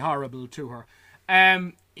overtly horrible to her.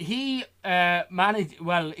 He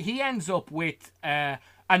ends up with a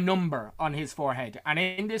number on his forehead, and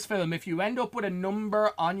in this film, if you end up with a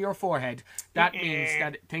number on your forehead, that means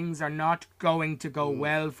that things are not going to go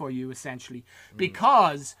well for you, essentially,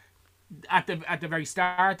 because at the very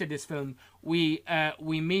start of this film, we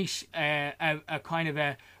meet a kind of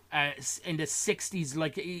a in the 60s,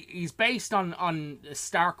 like he's based on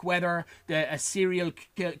Starkweather, a serial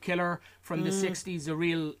killer from the 60s, a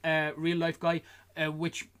real life guy,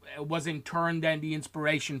 which was in turn then the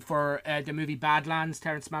inspiration for the movie Badlands,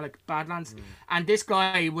 Terrence Malick Badlands. And this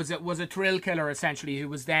guy was a thrill killer, essentially, who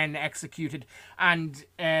was then executed. And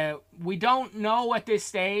we don't know at this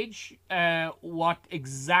stage what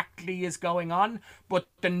exactly is going on, but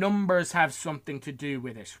the numbers have something to do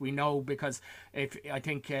with it. We know because if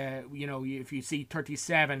you see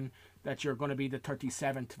 37, that you're going to be the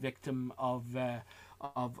 37th victim of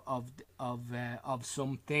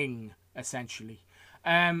something, essentially.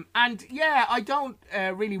 I don't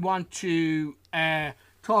really want to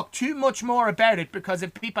talk too much more about it, because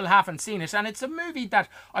if people haven't seen it, and it's a movie that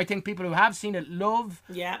I think people who have seen it love,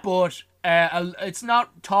 but it's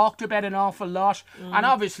not talked about an awful lot. And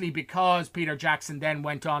obviously because Peter Jackson then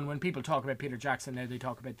went on, when people talk about Peter Jackson now, they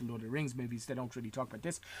talk about the Lord of the Rings movies, they don't really talk about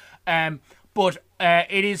this. But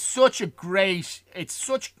it is such a great,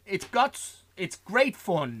 it's great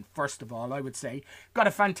fun, first of all, I would say. Got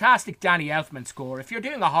a fantastic Danny Elfman score. If you're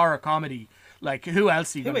doing a horror comedy, like, who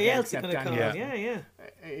else are you going to get except Danny Elfman?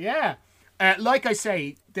 Yeah. Like I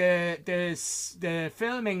say, the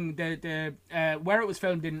filming, where it was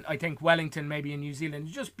filmed in, I think, Wellington, maybe in New Zealand,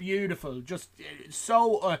 just beautiful, just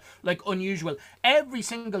so like unusual. Every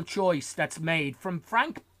single choice that's made, from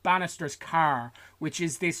Frank Bannister's car, which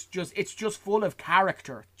is it's just full of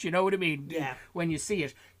character. Do you know what I mean? Yeah. When you see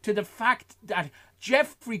it, to the fact that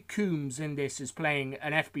Jeffrey Combs in this is playing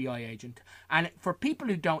an FBI agent. And for people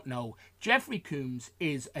who don't know, Jeffrey Combs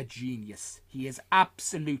is a genius. He is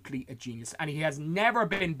absolutely a genius. And he has never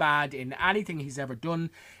been bad in anything he's ever done.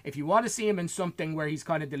 If you want to see him in something where he's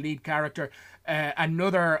kind of the lead character,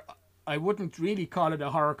 another, I wouldn't really call it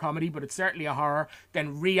a horror comedy, but it's certainly a horror,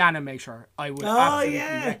 then Reanimator, I would absolutely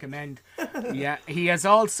recommend. Yeah, he has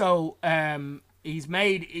also... he's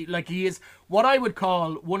made, like, he is what I would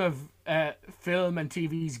call one of film and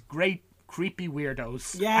TV's great creepy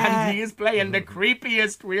weirdos. Yeah. And he is playing the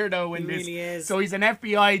creepiest weirdo in this. Really is. So he's an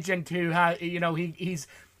FBI agent who has,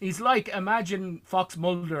 he's like, imagine Fox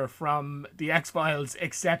Mulder from the X-Files,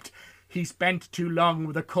 except he spent too long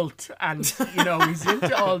with a cult, and he's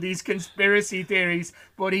into all these conspiracy theories,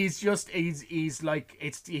 but he's not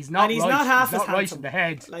half as right in the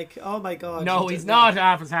head. Like, oh my god. No, he's not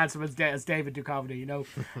half as handsome as David Duchovny,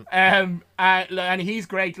 and he's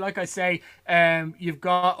great. Like I say, you've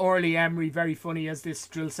got Orly Emery, very funny, as this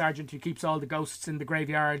drill sergeant who keeps all the ghosts in the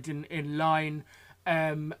graveyard in line,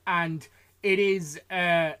 and it is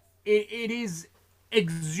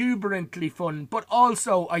exuberantly fun, but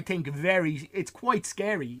also I think it's quite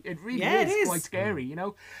scary. It really is quite scary,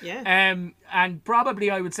 Yeah. And probably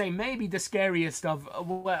I would say maybe the scariest of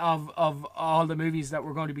all the movies that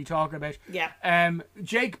we're going to be talking about. Yeah.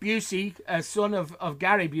 Jake Busey, son of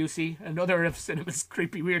Gary Busey, another of cinema's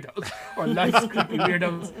creepy weirdos, or life's creepy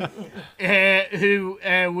weirdos, who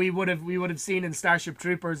we would have seen in Starship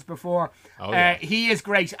Troopers before. Oh, yeah. He is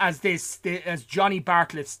great as as Johnny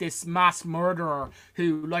Bartlett, this mass murderer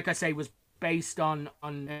who, like I say, was based on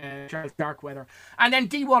Charles Darkweather. And then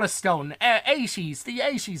Dee Wallace Stone, the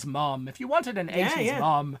 80s mom. If you wanted an 80s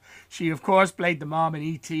mom, she of course played the mom in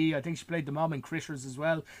E.T. I think she played the mom in Critters as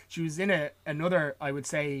well. She was in another, I would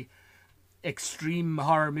say, extreme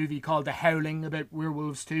horror movie called The Howling, about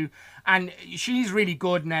werewolves too. And she's really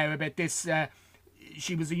good now about this.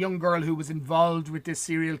 She was a young girl who was involved with this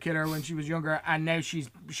serial killer when she was younger, and now she's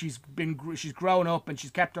grown up and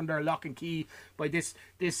she's kept under lock and key by this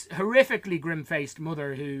horrifically grim-faced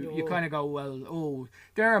mother who you kind of go, well,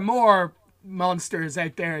 there are more monsters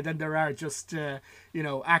out there than there are just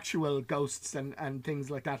actual ghosts and things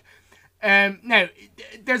like that. Now,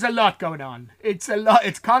 there's a lot going on.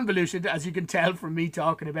 It's convoluted, as you can tell from me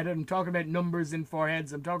talking about it. I'm talking about numbers in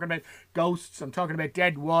foreheads. I'm talking about ghosts. I'm talking about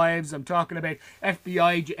dead wives. I'm talking about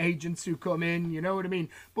FBI agents who come in. You know what I mean?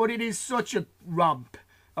 But it is such a romp,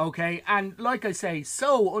 okay? And like I say,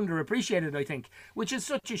 so underappreciated, I think, which is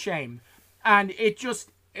such a shame. And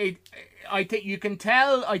I think you can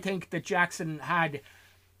tell, I think, that Jackson had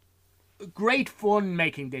great fun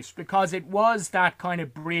making this, because it was that kind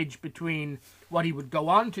of bridge between what he would go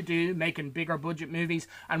on to do, making bigger budget movies,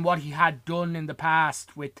 and what he had done in the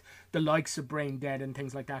past with the likes of Brain Dead and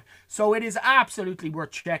things like that. So it is absolutely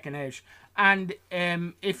worth checking out. And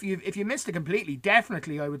if you missed it completely,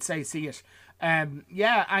 definitely I would say see it. And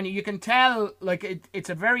you can tell, like,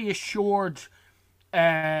 it's a very assured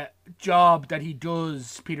job that he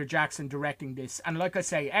does, Peter Jackson, directing this. And like I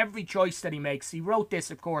say, every choice that he makes, he wrote this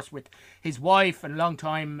of course with his wife and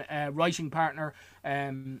long-time writing partner,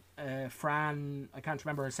 Fran, I can't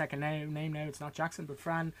remember her second name now, it's not Jackson but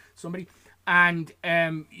Fran somebody, and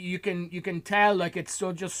you can tell, like, it's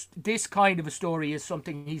so just this kind of a story is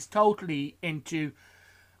something he's totally into.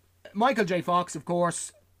 Michael J. Fox, of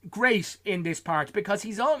course, great in this part, because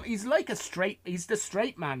he's the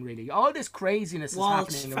straight man, really. All this craziness is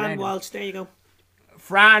happening around him. Walsh, there you go.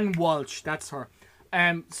 Fran Walsh, that's her.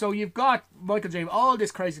 So you've got Michael J. All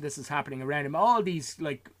this craziness is happening around him. All these,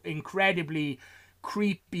 like, incredibly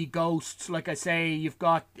creepy ghosts. Like I say, you've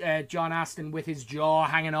got John Aston with his jaw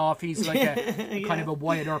hanging off. He's like a kind of a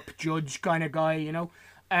Wyatt Earp judge kind of guy,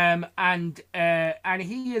 and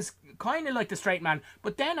he is kind of like the straight man,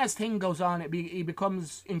 but then as thing goes on, he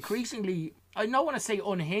becomes increasingly I don't want to say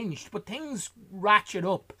unhinged, but things ratchet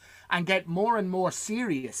up and get more and more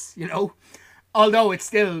serious, you know. Although it's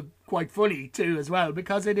still quite funny too as well,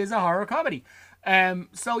 because it is a horror comedy.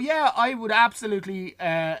 So yeah, I would absolutely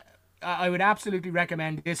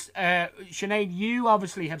recommend this. Sinead, you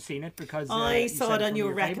obviously have seen it because I saw it on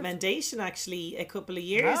your recommendation actually a couple of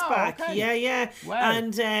years back. Okay. Yeah. Wow.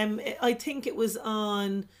 And I think it was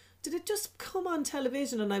on. Did it just come on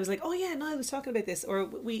television? And I was like, oh yeah, Niall was talking about this. Or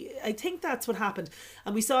I think that's what happened.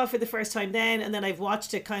 And we saw it for the first time then. And then I've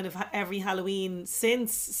watched it kind of every Halloween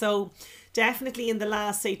since. So definitely in the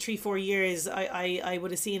last, say, 3-4 years, I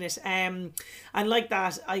would have seen it. And like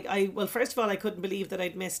that, well, first of all, I couldn't believe that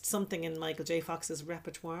I'd missed something in Michael J. Fox's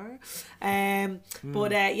repertoire.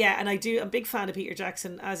 But yeah, and I'm a big fan of Peter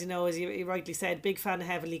Jackson, as you know, as you rightly said, big fan of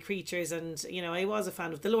Heavenly Creatures. And, you know, I was a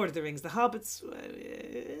fan of The Lord of the Rings, The Hobbits,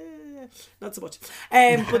 not so much.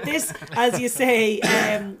 But this, as you say,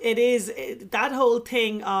 it is that whole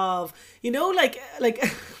thing of, you know, like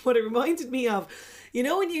what it reminded me of, you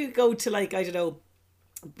know, when you go to, like, I don't know,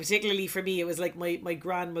 particularly for me, it was like my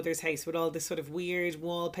grandmother's house with all this sort of weird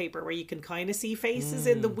wallpaper where you can kind of see faces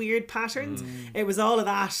in the weird patterns. It was all of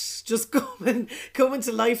that just coming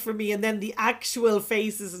to life for me, and then the actual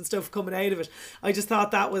faces and stuff coming out of it. I just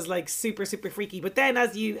thought that was like super, super freaky. But then,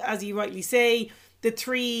 as you rightly say, the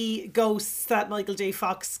 3 ghosts that Michael J.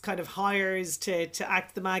 Fox kind of hires to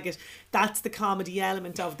act the maggot, that's the comedy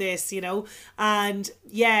element of this, you know. And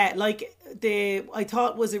yeah, like I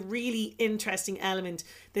thought was a really interesting element,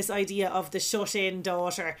 this idea of the shut-in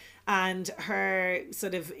daughter and her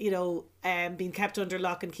sort of, you know, being kept under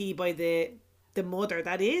lock and key by the mother.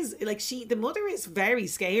 That is like the mother is very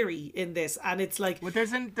scary in this, and it's like, well,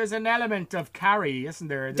 there's an element of Carrie, isn't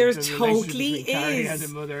there? There totally Carrie is. and the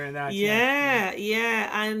mother in that.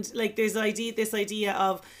 Yeah, and like there's this idea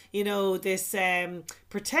of, you know, this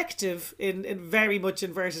protective in very much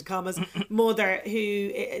inverted commas mother who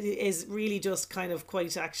is really just kind of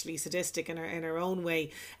quite actually sadistic in her own way.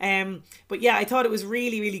 But yeah, I thought it was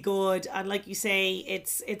really, really good, and like you say,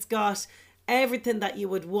 it's got everything that you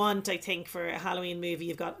would want, I think, for a Halloween movie.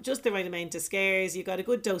 You've got just the right amount of scares, you've got a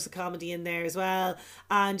good dose of comedy in there as well,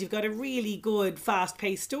 and you've got a really good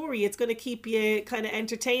fast-paced story. It's going to keep you kind of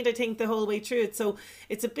entertained, I think, the whole way through it. So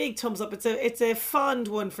it's a big thumbs up. It's a fond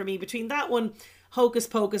one for me. Between that one, Hocus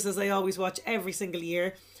Pocus, as I always watch every single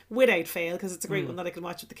year without fail, because it's a great one that I can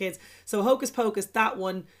watch with the kids. So Hocus Pocus, that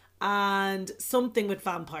one, and something with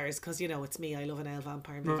vampires, because, you know, it's me, I love an Elle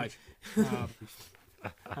vampire movie. Right.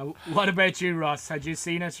 What about you, Ross? Had you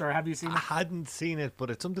seen it, or have you seen it? I hadn't seen it, but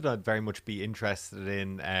it's something I'd very much be interested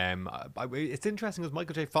in. It's interesting because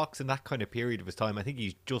Michael J. Fox in that kind of period of his time, I think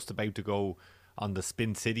he's just about to go on the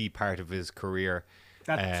Spin City part of his career.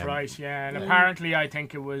 That's right, yeah. And apparently I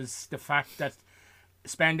think it was the fact that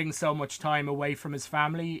spending so much time away from his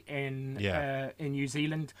family in New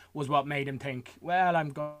Zealand was what made him think, well, I'm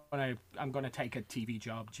gonna take a TV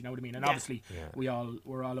job. Do you know what I mean? And obviously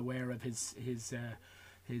we're all aware of his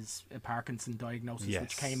Parkinson diagnosis,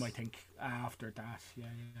 which came, I think, after that.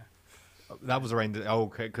 That was around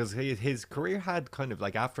because his career had kind of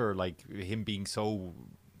like, after like him being so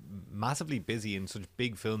massively busy in such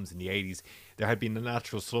big films in the 80s, there had been a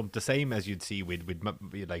natural slump, the same as you'd see with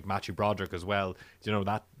like Matthew Broderick as well, you know,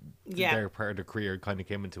 that their part of the career kind of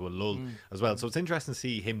came into a lull as well. So it's interesting to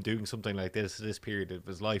see him doing something like this period of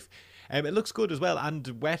his life. It looks good as well, and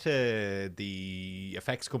Weta, the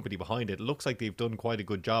effects company behind it, looks like they've done quite a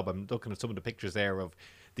good job. I'm looking at some of the pictures there of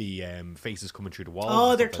the faces coming through the walls.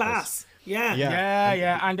 Oh, they're class.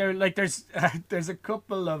 And they're like, there's a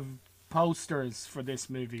couple of posters for this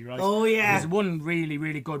movie, right? Oh yeah, there's one really,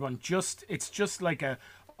 really good one. It's just like a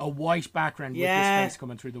white background with this face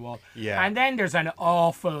coming through the wall. Yeah, and then there's an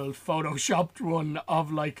awful photoshopped one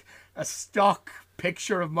of like a stock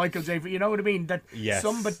picture of Michael J. You know what I mean? That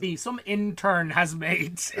some intern has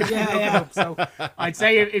made. So I'd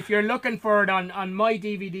say if you're looking for it on my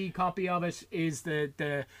DVD copy of it is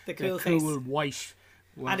the cool white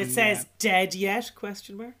one, and it says "dead yet?" ?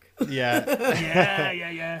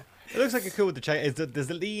 Yeah. It looks like a cool with the change. There's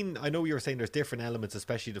the lean. I know you were saying there's different elements,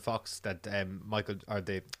 especially the Fox that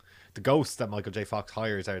the ghosts that Michael J. Fox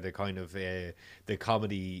hires are the kind of the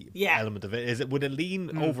comedy element of it. Would it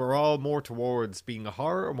lean overall more towards being a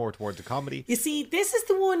horror or more towards a comedy? You see, this is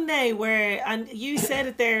the one now where, and you said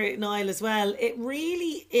it there, Niall, as well. It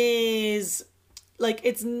really is. Like,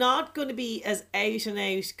 it's not going to be as out and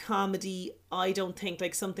out comedy, I don't think,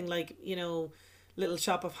 like something like, you know, Little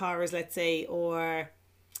Shop of Horrors, let's say, or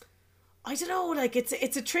I don't know, like it's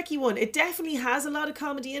a tricky one. It definitely has a lot of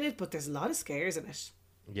comedy in it, but there's a lot of scares in it.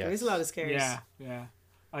 Yes. There is a lot of scares. Yeah.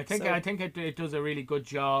 I think So- I think it does a really good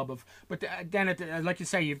job of. But then, like you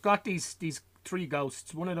say, you've got these three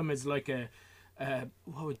ghosts. One of them is like a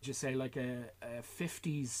what would you say, like a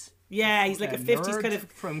 50s. Yeah, he's like a 50s nerd kind of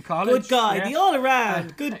from college. good guy, yeah. the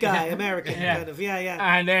all-around good guy, American Yeah. kind of. Yeah.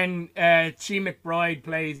 And then Chi McBride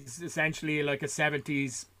plays essentially like a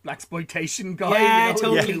 70s blaxploitation guy. Yeah,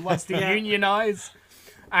 totally. Who wants to Yeah. unionize.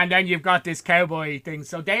 And then you've got this cowboy thing.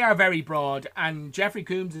 So they are very broad, and Jeffrey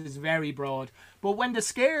Combs is very broad. But when the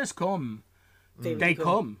scares come, they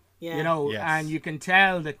come. Yeah. You know, Yes. and you can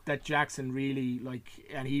tell that Jackson really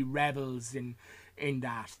and he revels in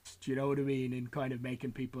that. Do you know what I mean? In kind of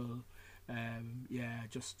making people,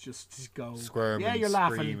 just go Squirm Yeah, and you're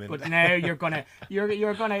laughing, screaming. but now you're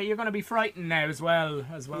gonna be frightened now as well.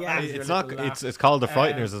 Yeah. as your It's not. little laugh. It's called the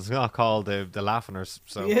Frighteners. It's not called the Laughingers.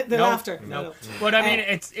 So Yeah, the No, laughter. No, but I mean,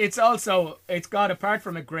 it's also got, apart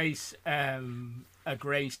from a great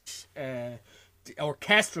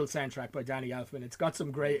orchestral soundtrack by Danny Elfman, it's got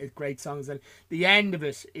some great songs, and the end of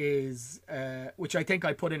it is which I think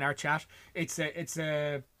I put in our chat. It's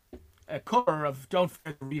a cover of Don't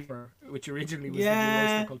Fear the Reaper, which originally was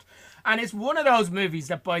Yeah. the cult. And it's one of those movies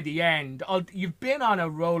that by the end, you've been on a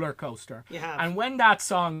roller coaster. You have. And when that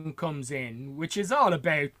song comes in, which is all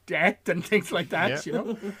about death and things like that, Yeah. you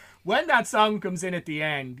know, when that song comes in at the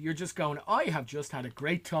end, you're just going, I have just had a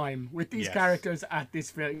great time with these Yes. characters at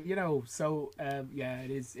this film, you know. So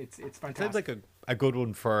it's fantastic. sounds like a good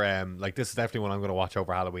one for like this is definitely one I'm going to watch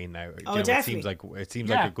over Halloween now. You know, Definitely. It seems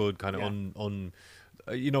Yeah. like a good kind of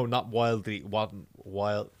not wildly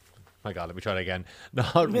wild. My God, let me try that again.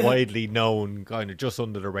 Not widely known, kind of just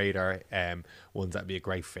under the radar. Ones that'd be a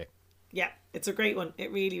great fit. Yeah, it's a great one.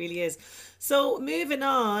 It really, really is. So moving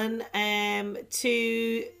on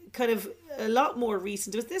to kind of a lot more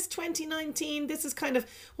recent. Was this 2019? This is kind of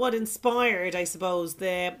what inspired, I suppose,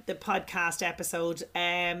 the podcast episode.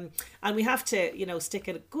 And we have to, stick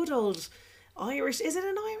a good old Irish. Is it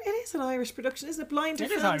an Irish? It is an Irish production, isn't it? Blinder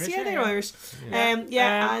It is Films. Irish, Yeah, they're yeah. Irish.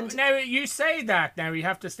 And now you say that. Now we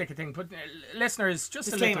have to stick a thing, but listeners, just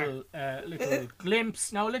Disclaimer. a little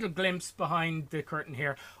glimpse behind the curtain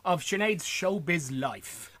here of Sinead's showbiz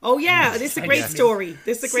life. oh yeah, this is a great Yeah. story.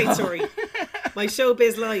 This is a great story. My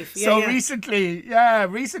showbiz life. Yeah, So yeah.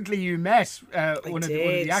 recently you met one of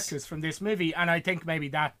did. the actors from this movie, and I think maybe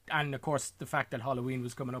that, and of course the fact that Halloween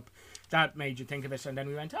was coming up, that made you think of it. And then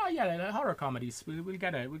we went, oh yeah, horror comedies. We'll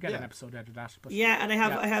get an episode out of that. But Yeah, and I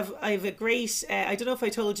have a great. I don't know if I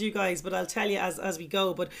told you guys, but I'll tell you as we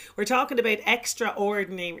go. But we're talking about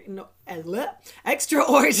extraordinary.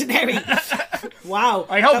 Extraordinary. Wow.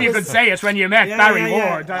 I hope That you was- could say it when you met Yeah, Barry yeah, yeah.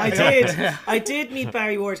 Ward. I did meet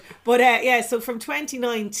Barry Ward, but so from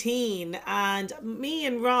 2019, and me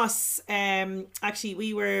and Ross, actually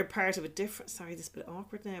we were part of a different. Sorry, this is a bit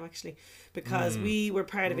awkward now, actually, because we were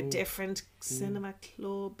part of a different cinema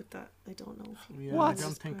club. That I don't know. Yeah, I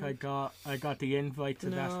don't think I got the invite to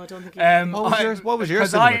that. No, I don't think. You What was your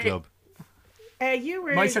 'cause cinema I- club? you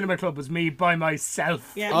were. My cinema club was me by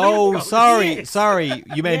myself. Yeah, Oh, we- sorry.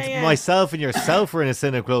 You meant Yeah. myself and yourself were in a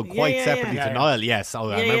cinema club quite yeah, separately yeah. to Niall. Yes, I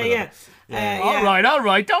Yeah, remember yeah, that. yeah. All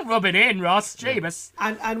right. Don't rub it in, Ross. Jeebus.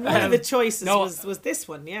 And one of the choices no. was this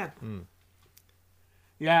one. Yeah.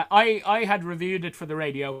 Yeah, I had reviewed it for the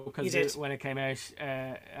radio You did. when it came out,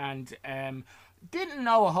 and didn't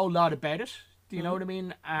know a whole lot about it. Do you know what I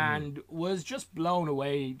mean? And was just blown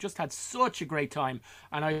away. Just had such a great time,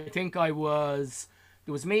 and I think there was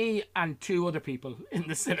me and two other people in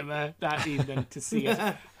the cinema that evening to see it.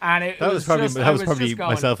 And it That was probably just going,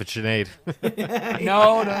 myself at Sinead.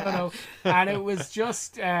 No. And it was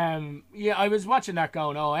just, I was watching that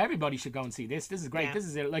going, oh, everybody should go and see this. This is great. Yeah. This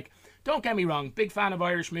is it. Like, don't get me wrong. Big fan of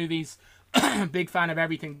Irish movies. Big fan of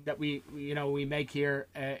everything that we make here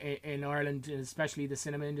in Ireland, especially the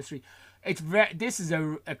cinema industry. This is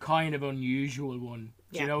a kind of unusual one.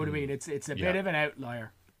 Do you Yeah. know what I mean? It's a bit of an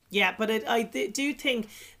outlier. Yeah, but I do think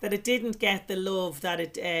that it didn't get the love that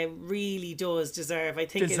it really does deserve. I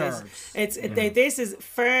think Deserves. this is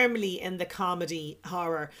firmly in the comedy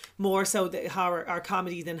horror, more so the horror or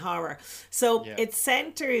comedy than horror. So it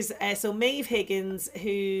centers so Maeve Higgins,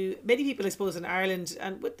 who many people I suppose in Ireland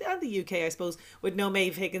and the UK I suppose would know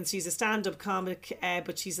Maeve Higgins. She's a stand-up comic,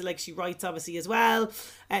 but she writes obviously as well.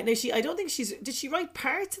 Now I don't think did she write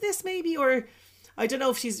parts of this maybe, or I don't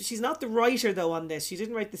know if she's not the writer though on this. She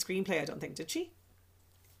didn't write the screenplay, I don't think, did she?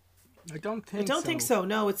 I don't think so.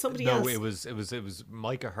 No, it's somebody No, else. it was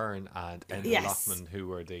Micah Hearn and Enda Yes. Lockman who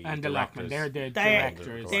were the And the Lockman, directors. they're the They're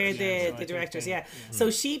directors. the So I think directors, they- yeah. So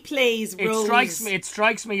she plays Rose. It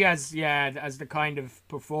strikes me as the kind of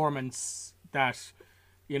performance that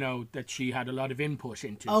that she had a lot of input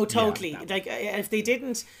into. Oh, totally. Like if they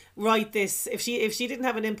didn't write this, if she didn't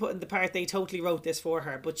have an input in the part, they totally wrote this for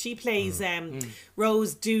her. But she plays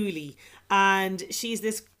Rose Dooley, and she's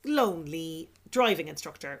this lonely driving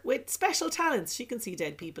instructor with special talents. She can see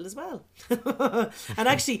dead people as well. And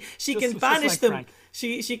actually she can banish them. Frank.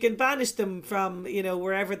 She can banish them from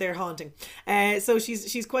wherever they're haunting. So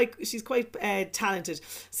she's quite talented.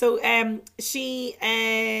 So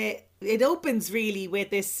it opens really with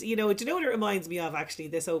this, do you know what it reminds me of, actually,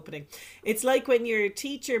 this opening? It's like when your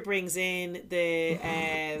teacher brings in the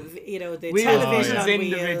television on wheels.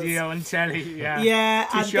 The video and telly, yeah,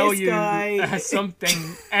 to show you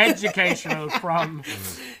something educational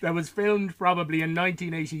that was filmed probably in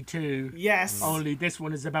 1982. Yes. Only this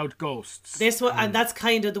one is about ghosts. This one, and that's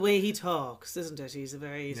kind of the way he talks, isn't it? He's a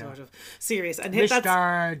very sort of serious. And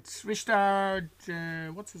Richard,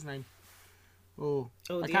 what's his name? I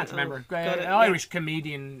can't remember. Irish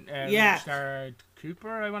comedian, Richard Cooper,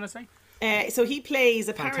 I want to say. So he plays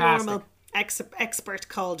a paranormal expert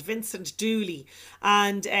called Vincent Dooley,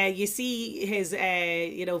 and you see his, or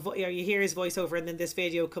you hear his voiceover, and then this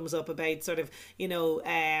video comes up about sort of,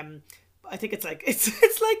 I think it's like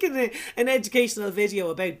it's like an educational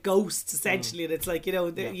video about ghosts, essentially, and it's like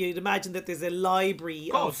you'd imagine that there's a library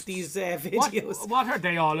of these videos. What are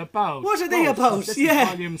they all about? What are they about? This is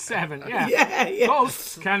volume 7. Yeah.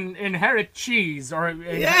 Ghosts can inherit cheese or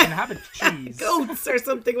inhabit cheese. Goats or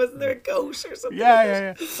something. Wasn't there a goat or something?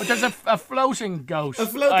 Yeah. But there's a floating goat.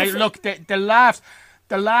 Look, the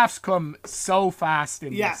laughs come so fast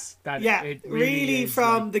in this that it really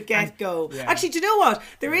from the get-go. Actually, do you know what?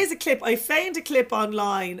 There is a clip. I found a clip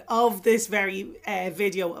online of this very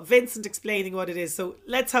video of Vincent explaining what it is. So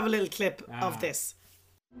let's have a little clip of this.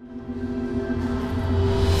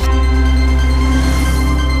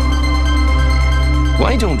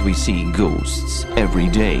 Why don't we see ghosts every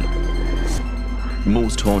day?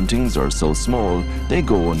 Most hauntings are so small, they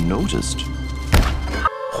go unnoticed.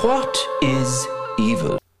 What is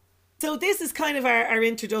evil? So this is kind of our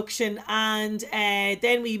introduction, and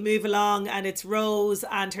then we move along, and it's Rose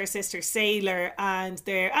and her sister Sailor, and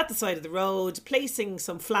they're at the side of the road placing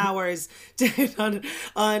some flowers down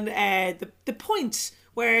on the point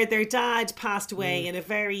where their dad passed away in a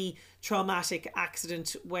very traumatic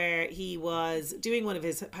accident where he was doing one of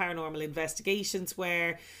his paranormal investigations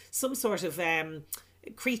where some sort of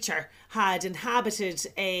creature had inhabited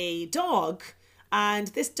a dog. And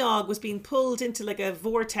this dog was being pulled into like a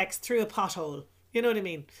vortex through a pothole. You know what I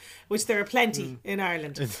mean? Which there are plenty in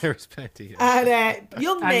Ireland. There's plenty. And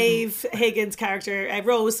young Maeve Higgins' character,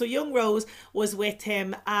 Rose, so young Rose was with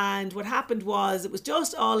him. And what happened was it was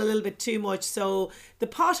just all a little bit too much. So the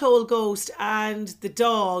pothole ghost and the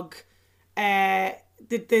dog, the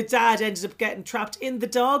dad ended up getting trapped in the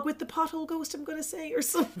dog with the pothole ghost, I'm going to say, or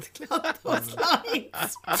something along those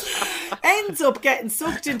lines. Ends up getting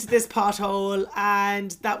sucked into this pothole,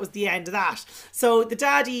 and that was the end of that. So the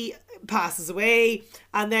daddy passes away,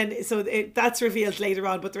 and then that's revealed later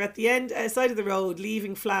on, but they're at the end side of the road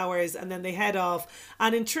leaving flowers, and then they head off,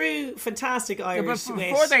 and in true fantastic Irish way,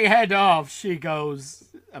 before they head off, she goes,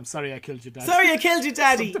 I'm sorry I killed your daddy. Sorry I killed your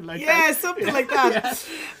daddy. Something like that. Something like that.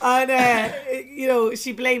 And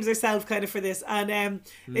she blames herself kind of for this, and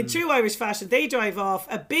in true Irish fashion they drive off.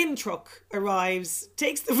 A bin truck arrives,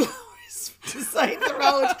 takes the flowers beside the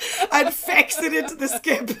road and fecks it into the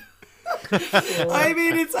skip. I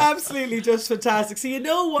mean, it's absolutely just fantastic. So you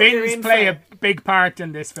know what you're in for. Bins play a big part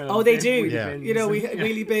in this film. Oh, they do. We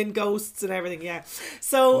really bin ghosts and everything. Yeah.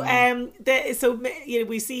 So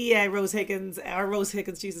we see Rose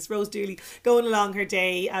Dooley going along her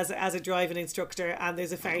day as a driving instructor, and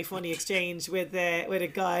there's a very funny exchange with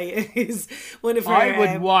a guy who's one of her. I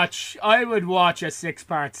would watch a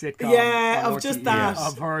 6-part sitcom. Yeah, of just that,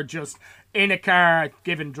 of her just in a car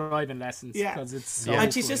giving driving lessons, because it's so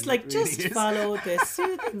and she's just like, really just follow the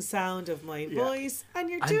soothing sound of my voice, and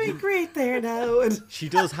you're doing great there now. And she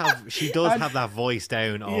does have that voice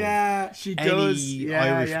down of she does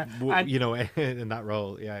Irish, in that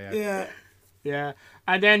role. Yeah.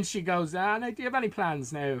 And then she goes, do you have any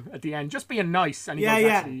plans now at the end? Just being nice. And he goes,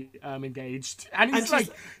 actually, I'm engaged. And he's like,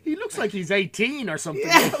 he looks like he's 18 or something.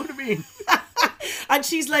 You know what I mean? And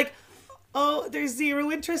she's like, oh, there's zero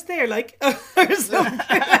interest there, like, or something.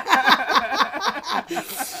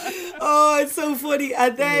 Oh, it's so funny.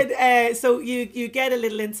 And then, so you get a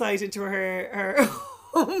little insight into her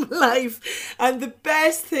home life, and the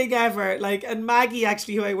best thing ever, like, and Maggie,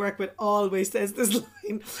 actually, who I work with, always says this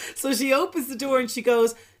line. So she opens the door and she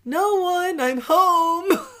goes, "No one, I'm home."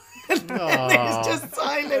 There's just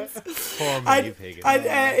silence. Poor Maeve Higgins. And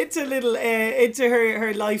into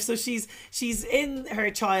her life. So she's in her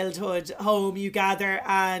childhood home, you gather,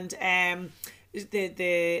 and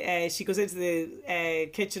she goes into the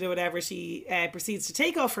kitchen or whatever. She proceeds to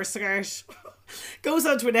take off her skirt, goes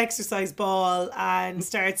onto an exercise ball, and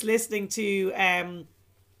starts listening to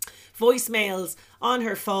voicemails on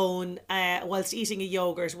her phone whilst eating a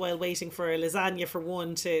yogurt while waiting for a lasagna for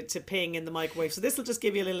one to ping in the microwave. So this will just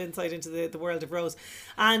give you a little insight into the world of Rose.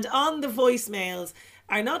 And on the voicemails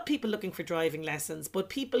are not people looking for driving lessons, but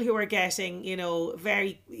people who are getting,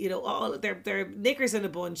 very, all their knickers in a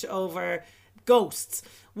bunch over ghosts.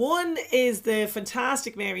 One is the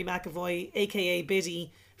fantastic Mary McAvoy, aka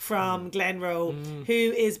Biddy, from Glenroe, who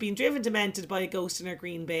is being driven demented by a ghost in her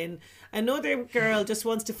green bin. Another girl just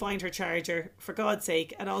wants to find her charger, for God's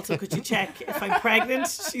sake, and also could you check if I'm pregnant,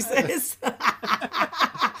 she says.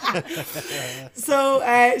 So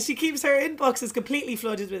she keeps her inboxes completely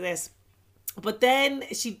flooded with this. But then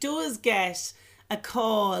she does get a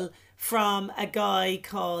call from a guy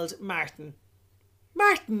called Martin.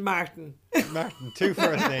 Martin. Two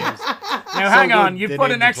first names. Now hang on, you've put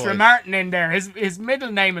an extra Martin in there. His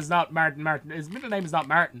middle name is not Martin. His middle name is not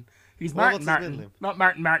Martin. He's Martin. Not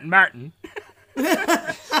Martin.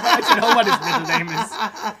 I don't know what his middle name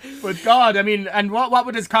is. But God, I mean, and what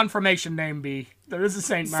would his confirmation name be? There is a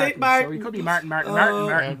Saint Martin. So he could be Martin.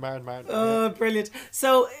 Oh, brilliant.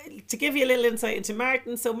 So to give you a little insight into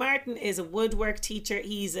Martin. So Martin is a woodwork teacher.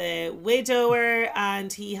 He's a widower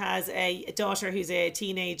and he has a daughter who's a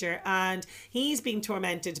teenager, and he's being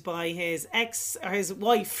tormented by his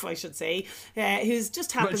wife, I should say, who's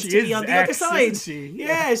just happens to be on the other side.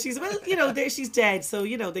 Yeah, she's, she's dead, so,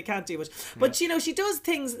 they can't do it. But, she does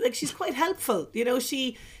things, like she's quite helpful.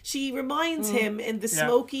 She reminds him in the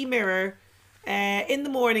smoky mirror in the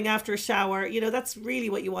morning after a shower. That's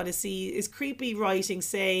really what you want to see, is creepy writing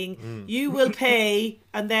saying you will pay,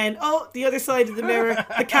 and then the other side of the mirror,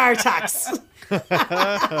 the car tax.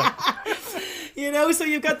 So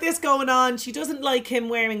you've got this going on. She doesn't like him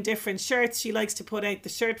wearing different shirts. She likes to put out the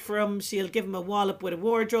shirt for him. She'll give him a wallop with a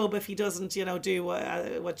wardrobe if he doesn't do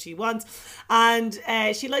what she wants. And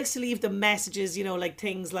she likes to leave them messages, like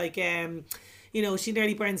things like she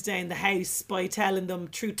nearly burns down the house by telling them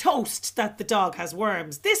through toast that the dog has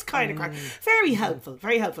worms. This kind of crap. Very helpful,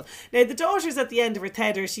 very helpful. Now, the daughter's at the end of her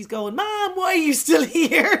tether. She's going, Mom, why are you still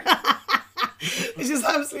here? It's just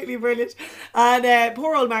absolutely brilliant. And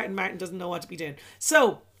poor old Martin doesn't know what to be doing.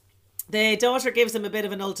 So the daughter gives him a bit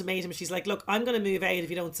of an ultimatum. She's like, look, I'm going to move out if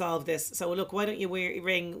you don't solve this. So look, why don't you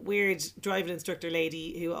ring weird driving instructor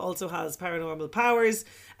lady who also has paranormal powers,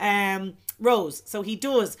 Rose. So he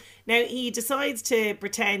does. Now he decides to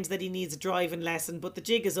pretend that he needs a driving lesson, but the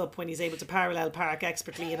jig is up when he's able to parallel park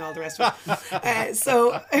expertly and all the rest of it.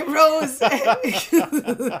 So Rose.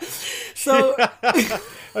 So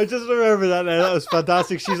I just remember that now. That was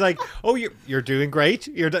fantastic. She's like, "Oh, you're doing great.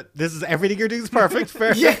 This is everything you're doing is perfect."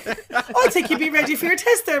 Fair. Yeah. I think you'd be ready for your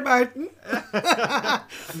test there, Martin.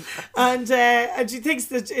 And she thinks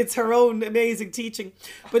that it's her own amazing teaching.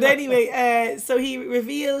 But anyway, so he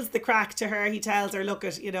reveals the crack to her. He tells her, look,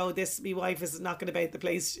 my wife is knocking about the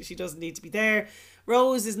place. She doesn't need to be there.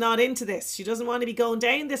 Rose is not into this. She doesn't want to be going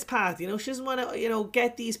down this path. She doesn't want to,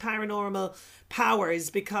 get these paranormal powers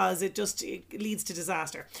because it leads to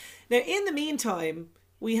disaster. Now, in the meantime,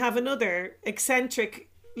 we have another eccentric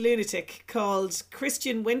lunatic called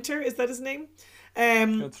Christian Winter. Is that his name?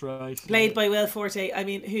 That's right. Played by Will Forte. I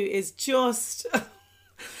mean, who is just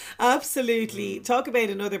absolutely, talk about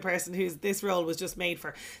another person whose this role was just made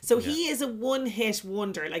for. So he is a one-hit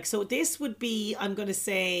wonder. So this would be, I'm going to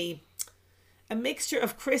say, a mixture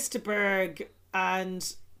of Chris de Burgh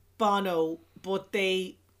and Bono, but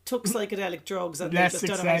they took psychedelic drugs and less they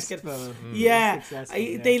just done a successful.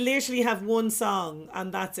 They literally have one song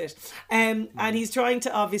and that's it. And he's trying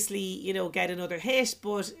to obviously, get another hit,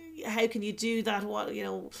 but how can you do that? What,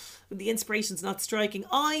 the inspiration's not striking.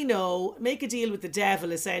 I know, make a deal with the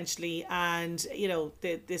devil essentially, and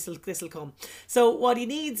this'll come. So what he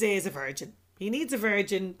needs is a virgin. He needs a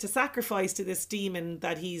virgin to sacrifice to this demon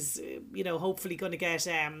that he's, hopefully going to get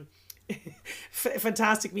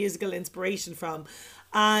fantastic musical inspiration from.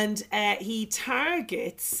 And he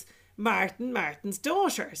targets Martin's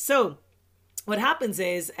daughter. So what happens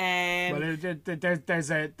is there's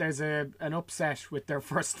an upset with their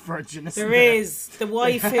first virgin. There is. His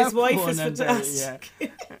wife is fantastic.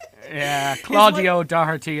 Yeah. Claudio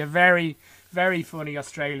Doherty, a very, very funny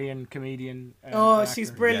Australian comedian. She's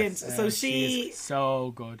actor. brilliant. Yes. So she is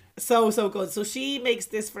so good. So good. So she makes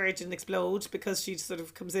this virgin explode because she sort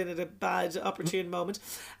of comes in at a bad, opportune moment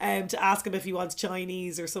to ask him if he wants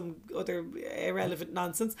Chinese or some other irrelevant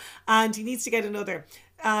nonsense. And he needs to get another.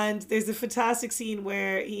 And there's a fantastic scene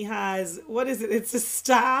where he has, what is it? It's a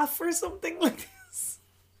staff or something like this.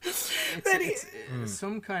 It's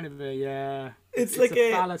some kind of a It's like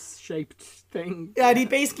a phallus shaped thing. And he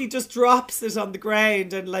basically just drops it on the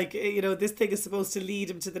ground, and this thing is supposed to lead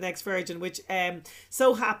him to the next virgin, which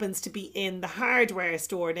so happens to be in the hardware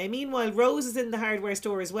store. Now meanwhile, Rose is in the hardware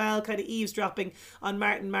store as well, kind of eavesdropping on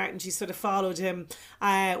Martin. She sort of followed him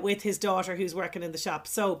with his daughter who's working in the shop.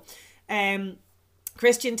 So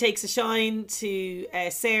Christian takes a shine to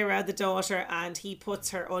Sarah, the daughter, and he puts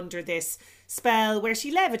her under this spell where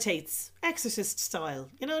she levitates, exorcist style.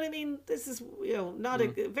 You know what I mean? This is, not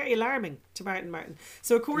very alarming to Martin.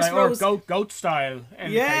 So of course, Rose, or goat style.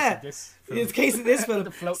 In the case of this film. In the case of this film,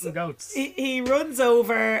 the floating goats. He runs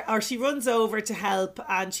over, or she runs over to help,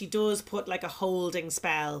 and she does put like a holding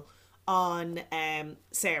spell on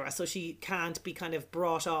Sarah, so she can't be kind of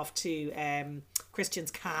brought off to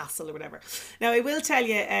Christian's castle or whatever. Now I will tell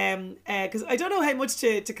you, because I don't know how much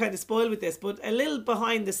to kind of spoil with this, but a little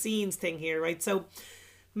behind the scenes thing here, right? So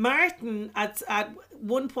Martin at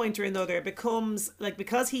one point or another becomes like,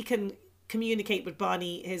 because he can communicate with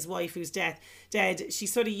Bonnie, his wife who's dead, she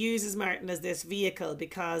sort of uses Martin as this vehicle,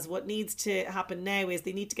 because what needs to happen now is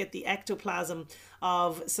they need to get the ectoplasm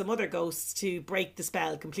of some other ghosts to break the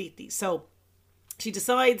spell completely. So she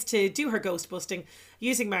decides to do her ghost busting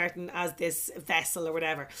using Martin as this vessel or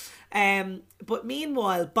whatever. But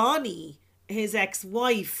meanwhile, Bonnie, his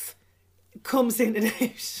ex-wife, comes in and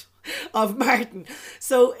out of Martin.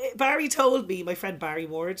 So Barry told me, my friend Barry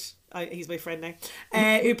Ward, he's my friend now,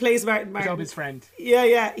 who plays Martin. Good job, his friend.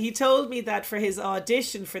 Yeah. He told me that for his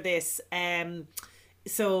audition for this,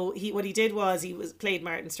 so what he did was he played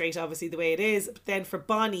Martin straight, obviously the way it is. But then for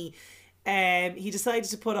Bonnie, he decided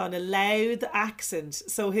to put on a loud accent.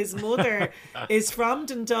 So his mother is from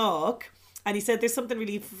Dundalk. And he said there's something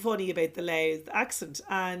really funny about the loud accent.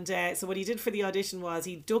 And so what he did for the audition was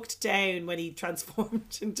he ducked down when he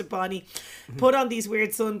transformed into Bonnie, put on these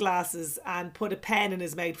weird sunglasses and put a pen in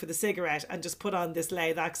his mouth for the cigarette and just put on this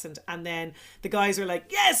loud accent. And then the guys were like,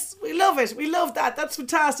 yes, we love it. We love that. That's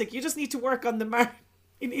fantastic. You just need to work on the mark.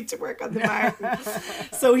 You need to work on the Martin.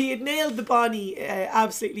 So he had nailed the Bonnie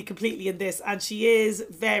absolutely completely in this, and she is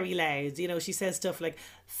very loud. She says stuff like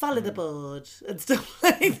 "follow the board" and stuff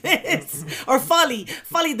like this, or "folly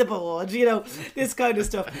the board." This kind of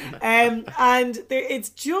stuff. And it's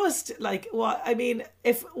just like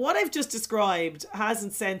if what I've just described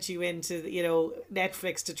hasn't sent you into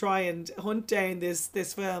Netflix to try and hunt down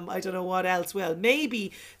this film, I don't know what else will.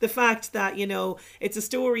 Maybe the fact that it's a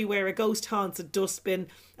story where a ghost haunts a dustbin.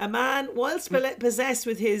 A man, whilst possessed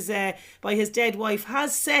with by his dead wife,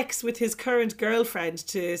 has sex with his current girlfriend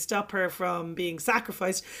to stop her from being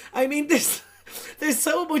sacrificed. There's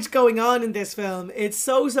so much going on in this film. It's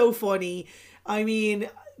so funny. Could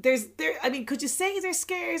you say there's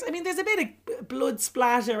scares? There's a bit of blood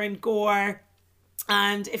splatter and gore.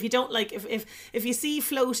 And if you don't like, if you see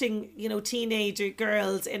floating, teenager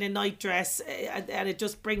girls in a nightdress and it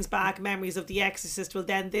just brings back memories of The Exorcist, well,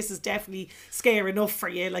 then this is definitely scare enough for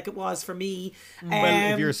you, like it was for me.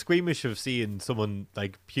 Well, if you're squeamish of seeing someone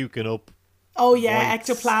like puking up, oh yeah,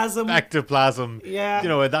 ectoplasm,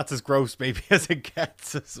 yeah, that's as gross maybe as it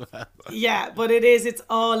gets as well. Yeah, but it's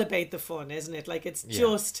all about the fun, isn't it? Like it's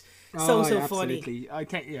just so absolutely. funny.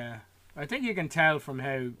 I think you can tell from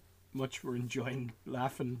how much we're enjoying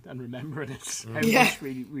laughing and remembering it, how much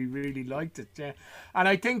we really liked it. Yeah. And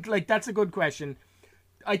I think that's a good question.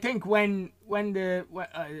 I think when the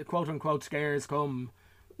quote unquote scares come,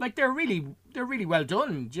 they're really well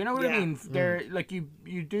done. Do you know what I mean? They're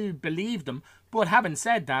you do believe them. But having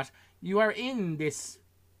said that, you are in this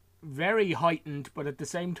very heightened but at the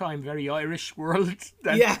same time very Irish world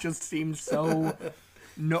that just seems so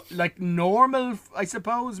normal, I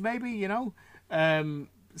suppose, maybe,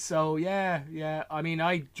 So yeah.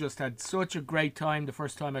 I just had such a great time the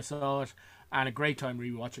first time I saw it, and a great time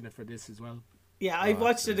rewatching it for this as well. Yeah, I've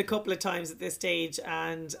watched it a couple of times at this stage,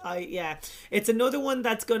 and it's another one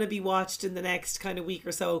that's going to be watched in the next kind of week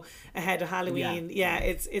or so ahead of Halloween. Yeah,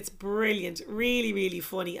 it's brilliant, really, really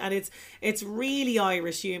funny, and it's really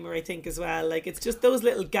Irish humour, I think, as well. Like it's just those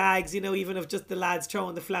little gags, even of just the lads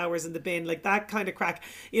throwing the flowers in the bin, like that kind of crack.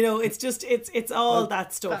 It's just it's all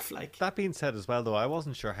that stuff. That being said, as well, though, I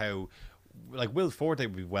wasn't sure how like Will Forte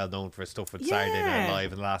would be well known for his stuff with Saturday Night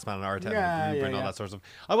Live and The Last Man on Earth and MacGruber and all that sort of stuff.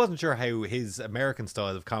 I wasn't sure how his American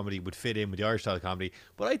style of comedy would fit in with the Irish style of comedy,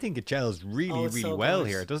 but I think it gels really so well good.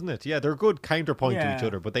 here, doesn't it? Yeah, they're a good counterpoint to each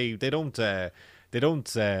other, but they don't you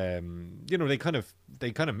know, they kind of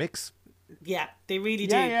mix. Yeah, they really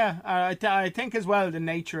do. I think as well the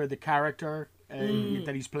nature of the character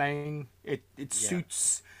that he's playing, it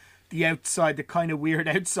suits the outside, the kind of weird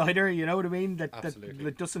outsider, you know what I mean? That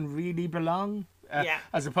doesn't really belong.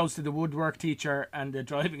 As opposed to the woodwork teacher and the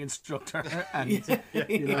driving instructor and you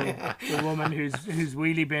know, the woman whose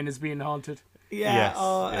wheelie bin is being haunted.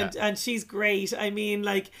 And she's great. I mean,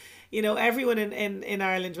 like, you know, everyone in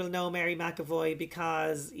Ireland will know Mary McAvoy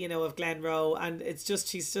because, you know, of Glen Rowe, and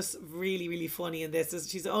she's just really, really funny in this.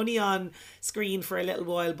 She's only on screen for a little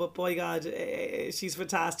while, but boy God, she's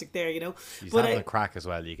fantastic there, you know. She's having a crack as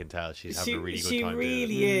well, you can tell. She's having a really good time. She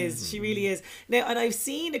really is. She really is. Now, and I've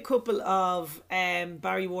seen a couple of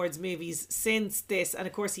Barry Ward's movies since this, and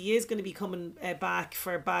of course he is going to be coming back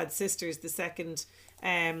for Bad Sisters, the second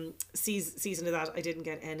season of that. I didn't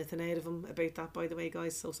get anything out of him about that, by the way,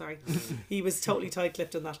 guys, so sorry. He was totally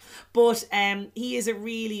tight-lipped on that, but he is a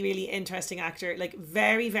really, really interesting actor, like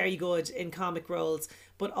very, very good in comic roles,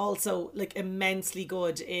 but also like immensely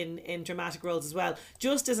good in dramatic roles as well.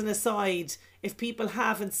 Just as an aside, if people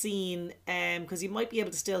haven't seen, because you might be able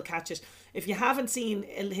to still catch it, if you haven't seen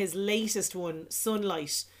his latest one,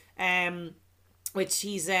 Sunlight, which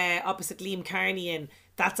he's opposite Liam Carney in,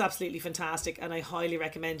 that's absolutely fantastic, and I highly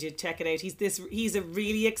recommend you check it out. He's a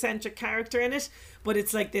really eccentric character in it, but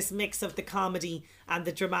it's like this mix of the comedy and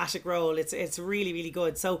the dramatic role. It's really, really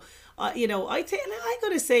good. So you know, I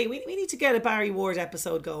gotta say we need to get a Barry Ward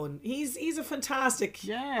episode going. He's a fantastic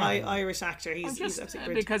Irish actor. He's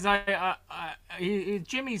absolutely because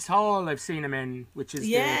Jimmy's Hall I've seen him in, which is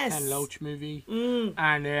the Ken Loach movie,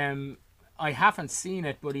 and I haven't seen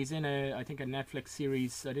it, but he's in I think a Netflix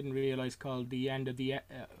series I didn't realise called The End of the...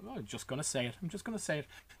 I'm just going to say it.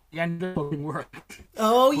 The End of the Fucking World.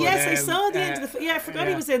 Oh, yes, I saw The End of the... I forgot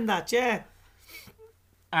he was in that,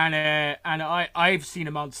 And I've seen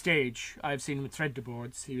him on stage. I've seen him with Thread the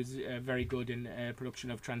Boards. He was very good in production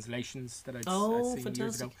of translations that I'd seen fantastic.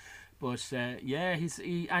 Years ago. But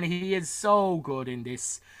he is so good in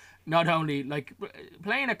this. Not only like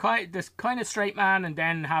playing this kind of straight man, and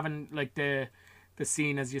then having like the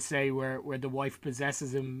scene, as you say, where the wife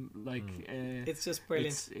possesses him, like it's just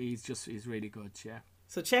brilliant. He's really good,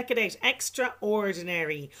 So check it out,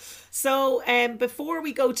 Extraordinary. So before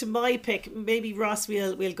we go to my pick, maybe Ross,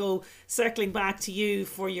 we'll go circling back to you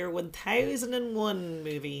for your 1001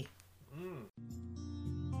 movie.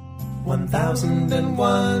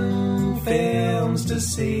 1001 films to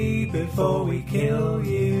see before we kill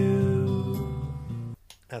you.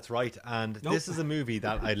 That's right, and this is a movie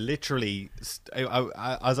that I literally,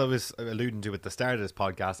 as I was alluding to at the start of this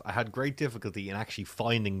podcast, I had great difficulty in actually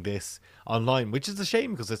finding this online, which is a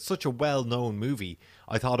shame because it's such a well-known movie.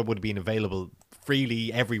 I thought it would have been available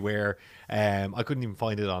freely everywhere. I couldn't even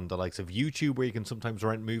find it on the likes of YouTube, where you can sometimes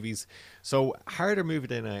rent movies. So harder movie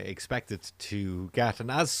than I expected to get, and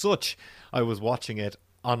as such, I was watching it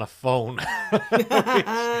on a phone, which,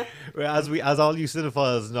 as all you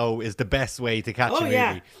cinephiles know, is the best way to catch a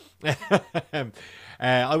movie.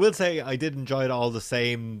 I will say I did enjoy it all the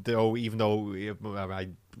same, though, even though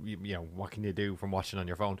what can you do from watching on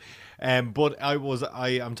your phone? But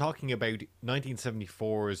I'm talking about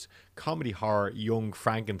 1974's comedy horror Young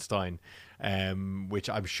Frankenstein,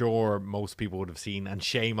 which I'm sure most people would have seen, and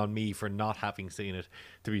shame on me for not having seen it,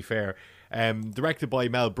 to be fair. Directed by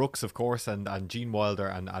Mel Brooks, of course, and Gene Wilder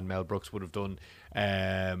and Mel Brooks would have done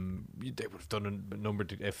they would have done a number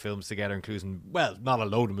of films together, including, well, not a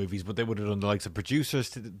load of movies, but they would have done the likes of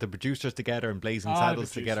the producers together and Blazing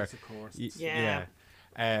Saddles together. Of course.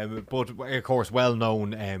 But of course, well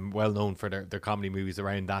known for their comedy movies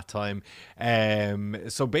around that time.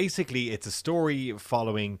 So basically, it's a story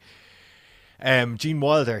following Gene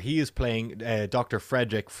Wilder. He is playing Dr.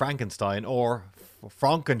 Frederick Frankenstein, or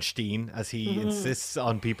Frankenstein, as he insists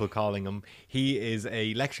on people calling him. He is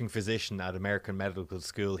a lecturing physician at American Medical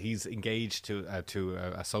School. He's engaged to a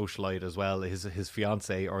socialite as well, his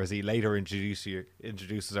fiancée, or as he later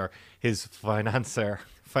introduces her, his financier.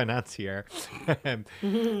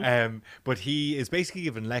 But he is basically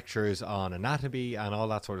giving lectures on anatomy and all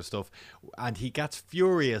that sort of stuff, and he gets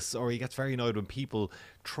furious, or he gets very annoyed when people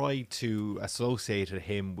try to associate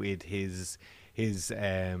him with his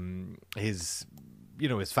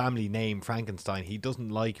family name Frankenstein. He doesn't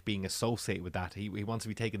like being associated with that. He wants to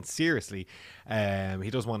be taken seriously. He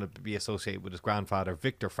doesn't want to be associated with his grandfather,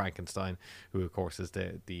 Victor Frankenstein, who of course is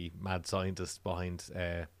the mad scientist behind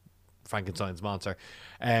Frankenstein's monster.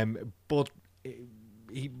 But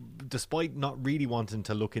he, despite not really wanting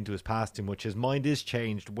to look into his past too much, his mind is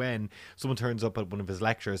changed when someone turns up at one of his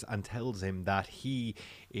lectures and tells him that he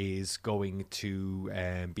is going to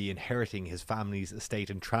be inheriting his family's estate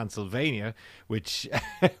in Transylvania, which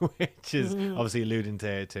is obviously alluding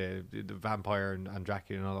to the vampire and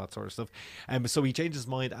Dracula and all that sort of stuff. So he changes his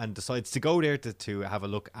mind and decides to go there to have a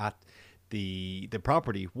look at the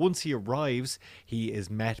property. Once he arrives, he is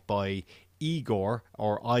met by Igor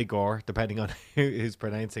or Igor, depending on who's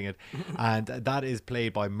pronouncing it, and that is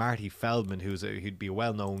played by Marty Feldman, who'd be a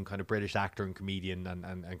well-known kind of British actor and comedian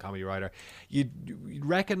and comedy writer. You'd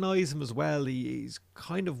recognise him as well. He's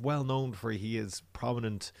kind of well known for his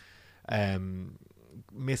prominent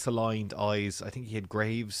misaligned eyes. I think he had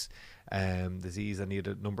Graves' disease, and he had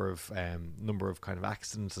a number of kind of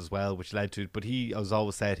accidents as well, which led to it. But he has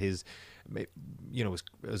always said his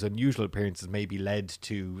unusual appearances maybe led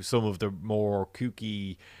to some of the more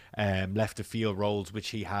kooky left of field roles which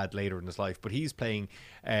he had later in his life. But he's playing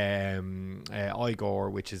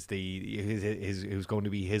Igor, which is who's going to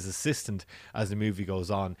be his assistant as the movie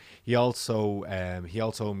goes on. He also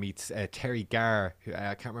meets Terry Garr, who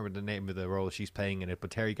I can't remember the name of the role she's playing in it,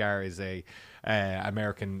 but Terry Garr is a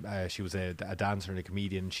American. She was a dancer and a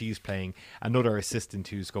comedian. She's playing another assistant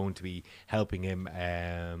who's going to be helping him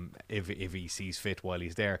if he sees fit while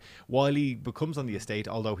he's there. While he becomes on the estate,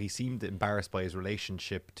 although he seemed embarrassed by his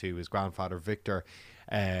relationship to his grandfather Victor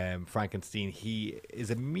Frankenstein, he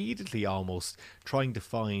is immediately almost trying to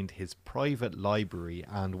find his private library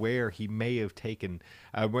and where he may have done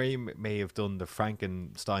the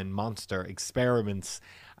Frankenstein monster experiments.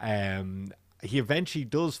 He eventually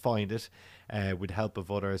does find it with the help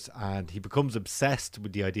of others, and he becomes obsessed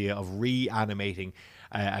with the idea of reanimating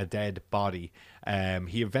a dead body.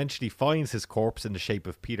 He eventually finds his corpse in the shape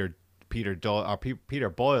of Peter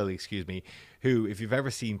Boyle, who, if you've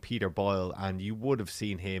ever seen Peter Boyle, and you would have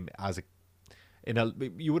seen him as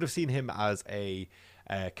a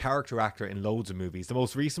character actor in loads of movies. The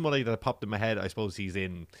most recent one that popped in my head, I suppose he's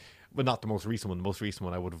in. Well, not the most recent one. The most recent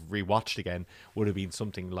one I would have rewatched again would have been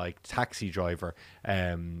something like Taxi Driver,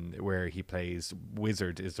 where he plays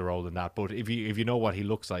Wizard is the role in that. But if you know what he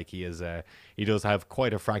looks like, he does have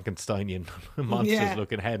quite a Frankensteinian monstrous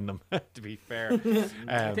looking head in him. To be fair,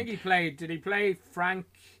 I think did he play Frank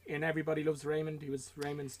in Everybody Loves Raymond? He was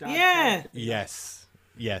Raymond's dad. Yeah.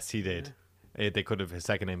 Yes, he did. His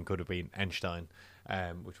second name could have been Einstein.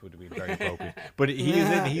 Which would have been very appropriate. But I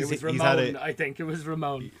think it was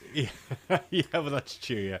Ramon. Yeah, well, that's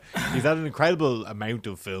true. Yeah, he's had an incredible amount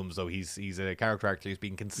of films, though. He's a character actor who's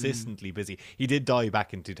been consistently busy. He did die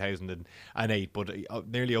back in 2008, but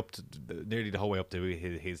nearly the whole way up to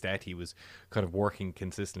his death, he was kind of working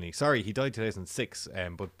consistently. Sorry, he died 2006,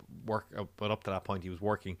 but up to that point, he was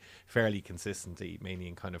working fairly consistently, mainly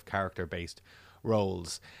in kind of character-based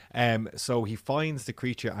roles. So he finds the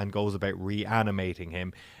creature and goes about reanimating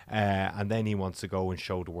him, and then he wants to go and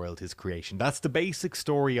show the world his creation. That's the basic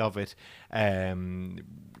story of it.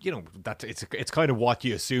 That it's kind of what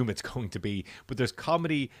you assume it's going to be, but there's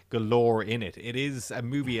comedy galore in it. It is a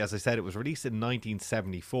movie, as I said, it was released in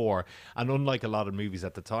 1974, and unlike a lot of movies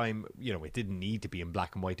at the time, it didn't need to be in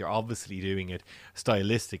black and white. They're obviously doing it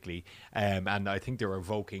stylistically, and I think they're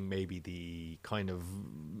evoking maybe the kind of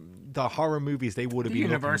the horror movies they would have been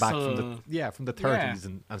looking back from the 30s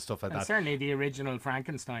and stuff like that. Certainly the original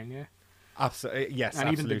Frankenstein, yeah. Absolutely, yes, and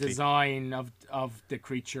absolutely. Even the design of the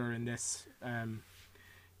creature in this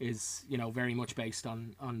is very much based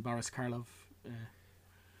on Boris Karloff.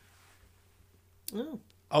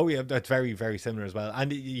 Oh yeah, that's very, very similar as well.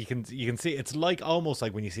 And you can see it's almost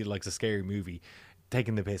like when you see like a scary movie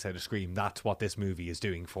taking the piss out of Scream. That's what this movie is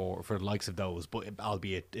doing for the likes of those, but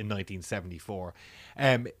albeit in 1974.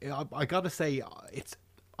 I gotta say,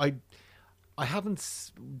 I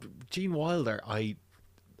haven't Gene Wilder. I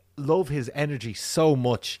love his energy so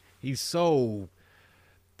much. He's so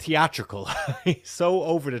theatrical. He's so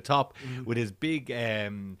over the top with his big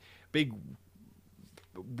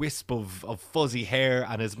wisp of fuzzy hair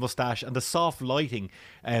and his mustache and the soft lighting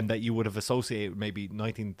that you would have associated with maybe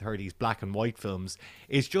 1930s black and white films.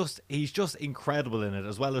 He's just incredible in it,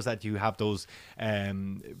 as well as that you have those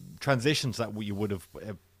transitions that you would have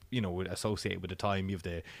would associate with the time. You have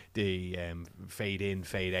the fade in,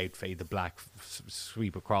 fade out, fade to black,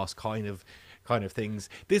 sweep across kind of things.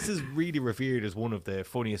 This is really revered as one of the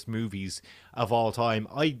funniest movies of all time.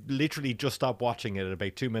 I literally just stopped watching it at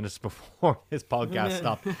about 2 minutes before this podcast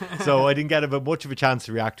stopped, so I didn't get much of a chance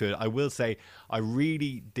to react to it. I will say I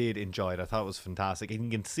really did enjoy it. I thought it was fantastic. And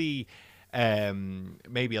you can see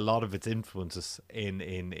maybe a lot of its influences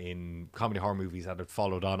in comedy horror movies that had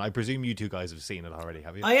followed on. I presume you two guys have seen it already,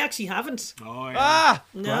 have you? I actually haven't. Oh, yeah. Ah!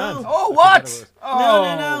 No. Grand. Oh, what?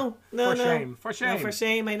 No. For shame. For shame. No, for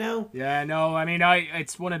shame, I know. Yeah, no, I mean,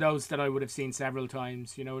 it's one of those that I would have seen several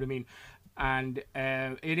times, you know what I mean? And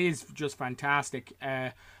it is just fantastic.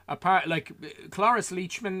 Apart, like, Cloris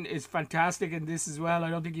Leachman is fantastic in this as well. I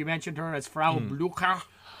don't think you mentioned her as Frau Blucher.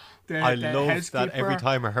 I love housekeeper. that every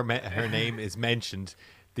time her name is mentioned,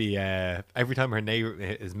 the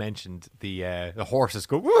horses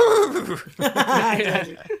go. Woo!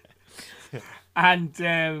 And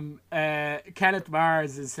Kenneth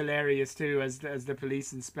Mars is hilarious too as the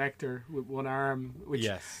police inspector with one arm, which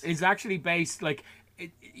is actually based like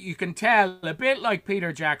you can tell a bit like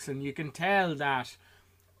Peter Jackson. You can tell that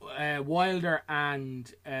Wilder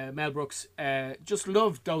and Mel Brooks just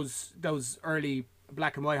loved those early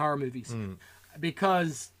black and white horror movies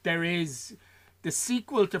because there is the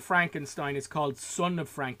sequel to Frankenstein is called Son of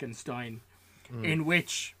Frankenstein, in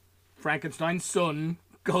which Frankenstein's son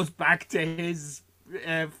goes back to his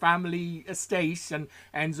family estate and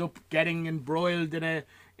ends up getting embroiled in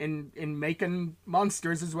making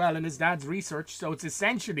monsters as well in his dad's research. So it's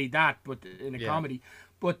essentially that, but in a comedy.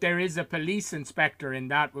 But there is a police inspector in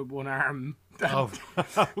that with one arm.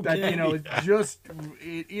 That you know, just.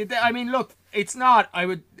 I mean, look, it's not. I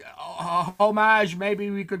would homage,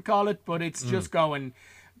 maybe we could call it, but it's just going.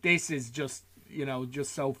 This is just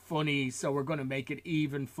just so funny. So we're going to make it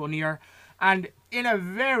even funnier. And in a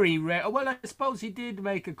very well, I suppose he did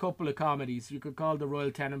make a couple of comedies. You could call the Royal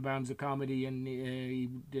Tenenbaums a comedy, and he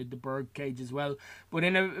did the Birdcage as well. But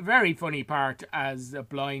in a very funny part as a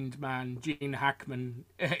blind man, Gene Hackman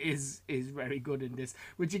is very good in this,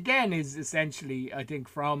 which again is essentially, I think,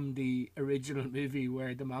 from the original movie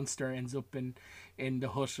where the monster ends up in the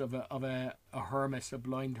hut of a hermit, a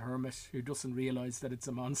blind hermit who doesn't realise that it's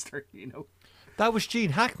a monster. That was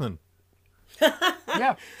Gene Hackman.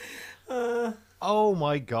 Yeah. Oh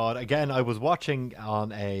my god! Again, I was watching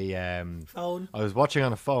on a phone. I was watching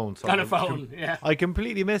on a phone. So On a phone, yeah. I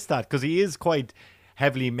completely missed that because he is quite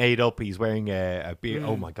heavily made up. He's wearing a beard.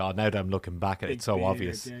 Oh my god! Now that I'm looking back at it, it's so beard,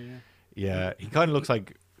 obvious. Yeah. He kind of looks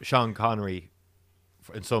like Sean Connery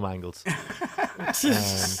in some angles.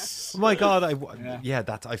 Oh my god! I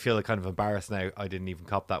feel kind of embarrassed now. I didn't even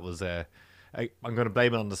cop that was. I'm going to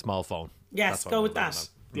blame it on the small phone. Yes, go with that.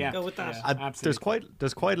 Yeah, go with that. Yeah, And absolutely.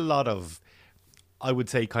 there's quite a lot of, I would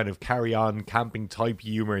say, kind of carry on camping type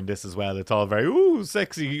humor in this as well. It's all very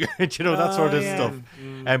sexy, that sort of stuff.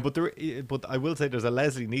 But I will say there's a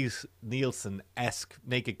Leslie Nielsen-esque,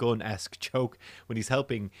 Naked Gun-esque joke when he's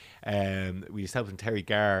helping Terry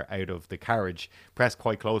Garr out of the carriage, pressed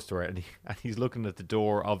quite close to her, and he's looking at the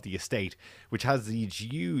door of the estate, which has these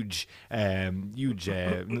huge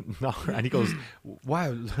knocker, and he goes,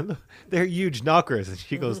 "Wow, they're huge knockers," and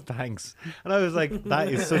she goes, "Thanks." And I was like, that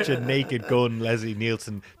is such a Naked Gun Leslie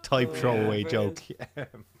Nielsen type throwaway joke.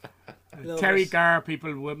 Terry Garr,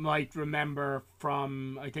 people might remember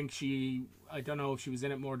from, I don't know if she was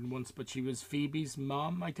in it more than once, but she was Phoebe's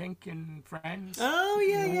mom, I think, in Friends. Oh,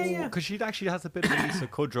 yeah. Because she actually has a bit of a Lisa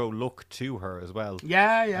Kudrow look to her as well.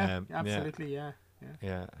 Yeah, absolutely, yeah.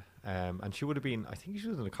 And she would have been, I think she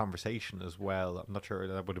was in a Conversation as well. I'm not sure,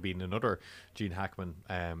 that would have been another Gene Hackman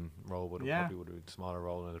role, probably would have been a smaller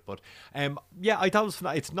role in it. But I thought it was,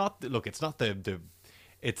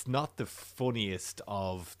 it's not the funniest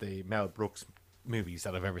of the Mel Brooks movies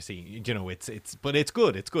that I've ever seen. But it's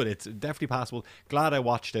good. It's definitely passable. Glad I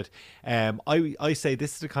watched it. I say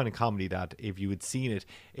this is the kind of comedy that if you had seen it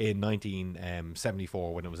in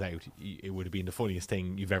 1974 when it was out, it would have been the funniest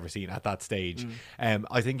thing you've ever seen at that stage.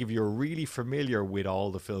 I think if you're really familiar with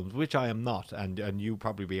all the films, which I am not, and you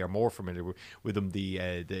probably are more familiar with them,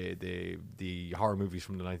 the horror movies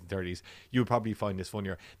from the 1930s, you would probably find this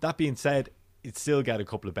funnier. That being said, it still got a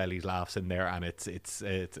couple of belly laughs in there, and it's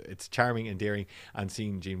charming, endearing, and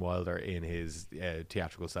seeing Gene Wilder in his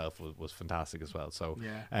theatrical self was fantastic as well. So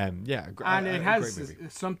and it has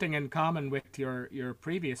something in common with your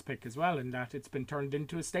previous pick as well, in that it's been turned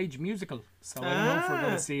into a stage musical. So I don't know if we're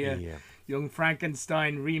going to see a Young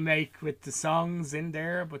Frankenstein remake with the songs in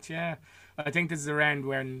there, but I think this is around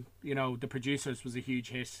when the Producers was a huge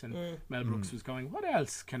hit, and Mel Brooks was going, what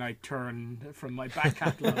else can I turn from my back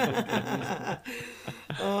catalogue?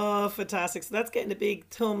 Oh, fantastic. So that's getting a big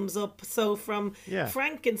thumbs up. So from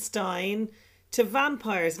Frankenstein to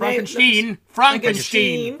vampires. Frankenstein.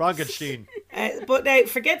 But now,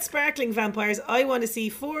 forget sparkling vampires. I want to see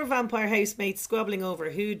 4 vampire housemates squabbling over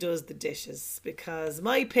who does the dishes, because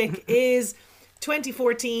my pick is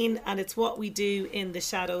 2014, and it's What We Do in the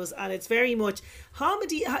Shadows, and it's very much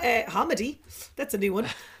homedy. That's a new one.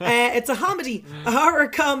 It's a homedy, a horror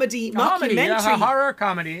comedy mockumentary. A horror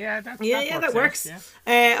comedy, that works.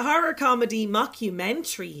 Yeah. Horror comedy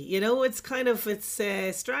mockumentary. You know, it's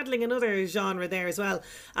straddling another genre there as well,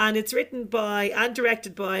 and it's written by and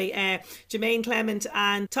directed by Jermaine Clement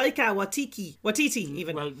and Taika Waititi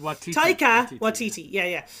even. Well, Taika Waititi.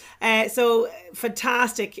 Yeah. So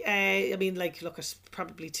fantastic. I mean, like, look at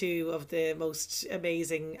probably two of the most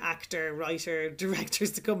amazing actor, writer,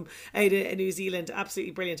 directors to come out of New Zealand.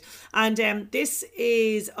 Absolutely brilliant. And this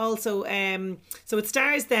is also so it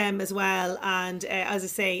stars them as well, and as I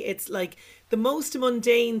say, it's like the most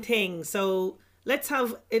mundane thing. So let's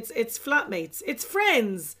have it's flatmates, it's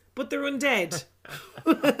friends, but they're undead.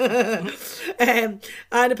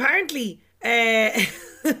 And apparently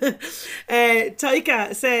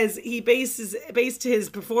Taika says he based his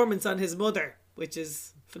performance on his mother, which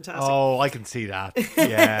is fantastic. Oh, I can see that.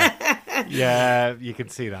 Yeah. Yeah, you can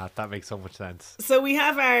see that. That makes so much sense. So we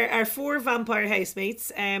have our four vampire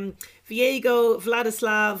housemates, Viego,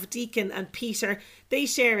 Vladislav, Deacon and Peter. They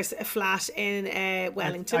share a flat in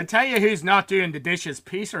Wellington. I'll tell you who's not doing the dishes.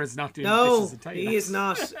 Peter is not doing the dishes. No, he is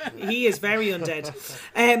not. He is very undead.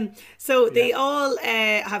 So they all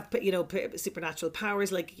have, supernatural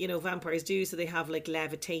powers like, vampires do. So they have like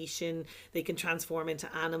levitation. They can transform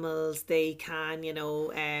into animals. They can,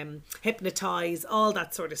 hypnotize, all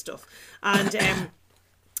that sort of stuff. And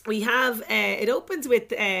we have, it opens with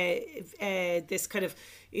this kind of,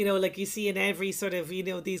 like you see in every sort of,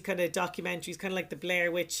 these kind of documentaries, kind of like the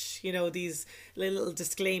Blair Witch, these little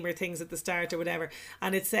disclaimer things at the start or whatever.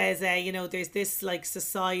 And it says, there's this like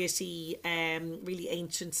society, really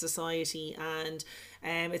ancient society, and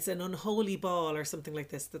it's an unholy ball or something like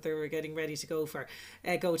this that they were getting ready to go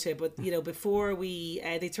to. But, before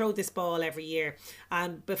they throw this ball every year.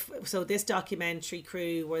 And so this documentary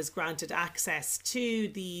crew was granted access to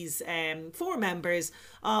these 4 members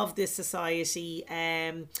of this society,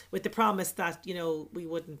 with the promise that, we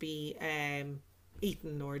wouldn't be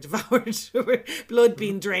eaten or devoured or blood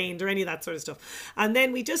being drained or any of that sort of stuff. And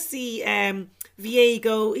then we just see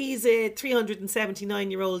Viego. He's a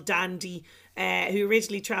 379-year-old dandy who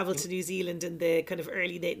originally travelled to New Zealand in the kind of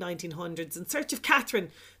early late 1900s in search of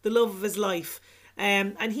Catherine, the love of his life.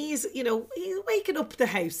 And he's waking up the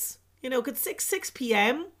house, at 6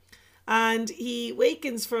 p.m. and he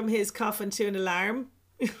wakens from his coffin to an alarm.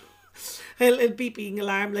 A beeping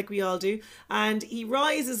alarm like we all do, and he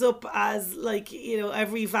rises up as like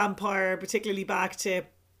every vampire, particularly back to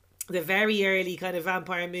the very early kind of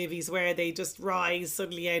vampire movies where they just rise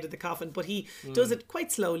suddenly out of the coffin, but he does it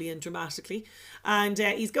quite slowly and dramatically. And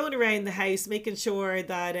he's going around the house making sure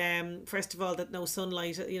that first of all that no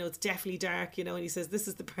sunlight, it's definitely dark, and he says this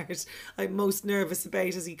is the part I'm most nervous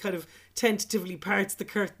about, as he kind of tentatively parts the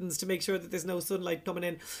curtains to make sure that there's no sunlight coming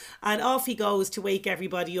in, and off he goes to wake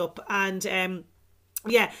everybody up. And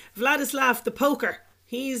Vladislav the poker,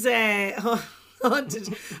 he's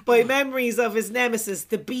haunted by memories of his nemesis,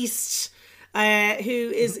 the Beast, who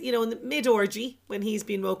is, in the mid-orgy when he's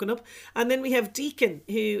been woken up. And then we have Deacon,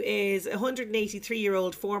 who is a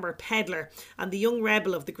 183-year-old former peddler and the young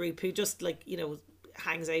rebel of the group, who just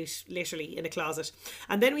hangs out literally in a closet.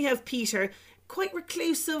 And then we have Peter, quite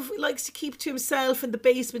reclusive, likes to keep to himself in the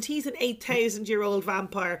basement. He's an 8,000-year-old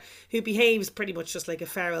vampire who behaves pretty much just like a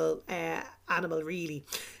feral animal, really.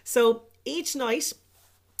 So each night,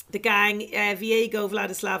 the gang, Viego,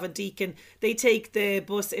 Vladislav and Deacon, they take the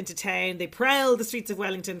bus into town. They prowl the streets of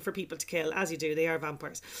Wellington for people to kill, as you do. They are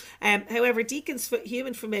vampires. However, Deacon's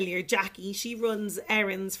human familiar, Jackie, she runs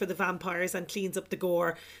errands for the vampires and cleans up the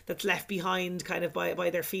gore that's left behind kind of by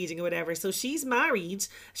their feeding or whatever. So she's married.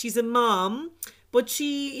 She's a mom. But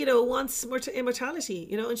she, wants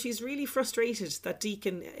immortality, and she's really frustrated that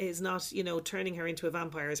Deacon is not, turning her into a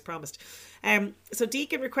vampire as promised. So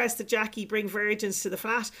Deacon requests that Jackie bring virgins to the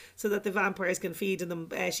flat so that the vampires can feed on them.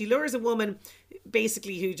 She lures a woman,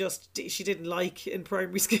 basically, who she didn't like in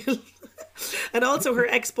primary school. And also her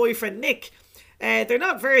ex-boyfriend, Nick. They're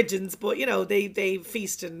not virgins, but, they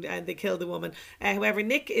feast and they kill the woman. However,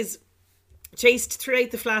 Nick is chased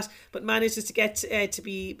throughout the flat, but manages to get to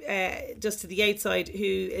be just to the outside, who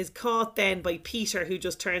is caught then by Peter, who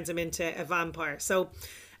just turns him into a vampire. So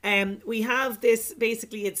we have this,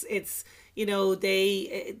 basically it's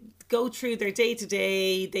they go through their day to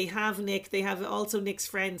day. They have Nick, they have also Nick's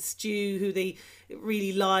friend Stu, who they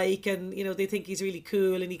really like, and they think he's really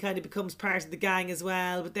cool, and he kind of becomes part of the gang as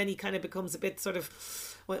well. But then he kind of becomes a bit sort of,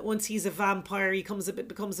 once he's a vampire, he becomes a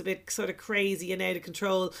bit sort of crazy and out of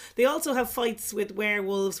control. They also have fights with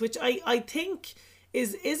werewolves, which I think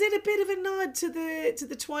is it a bit of a nod to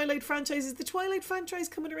the Twilight franchise? Is the Twilight franchise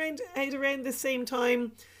coming out around the same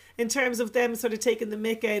time in terms of them sort of taking the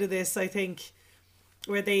mick out of this, I think,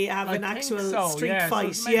 where they have an actual street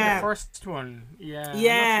fight. So maybe the first one. Yeah.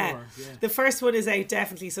 I'm not sure. The first one is out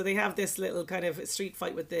definitely. So they have this little kind of street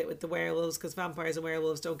fight with the werewolves, because vampires and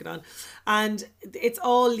werewolves don't get on, and it's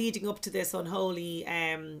all leading up to this unholy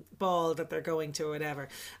ball that they're going to or whatever.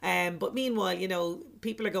 But meanwhile, you know,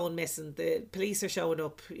 people are going missing. The police are showing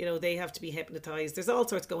up. You know, they have to be hypnotized. There's all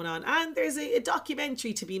sorts going on, and there's a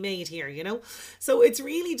documentary to be made here. You know, so it's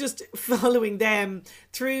really just following them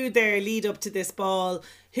through their lead up to this ball.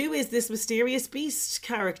 Who is this mysterious beast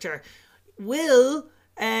character? Will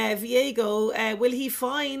Viego, will he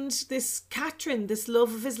find this Catherine, this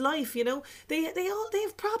love of his life? You know, they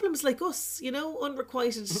have problems like us, you know,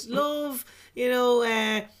 unrequited love, you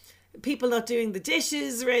know, people not doing the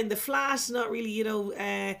dishes around the flat, not really, you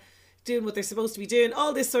know, doing what they're supposed to be doing,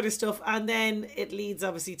 all this sort of stuff, and then it leads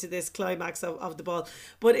obviously to this climax of the ball.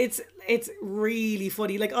 But it's really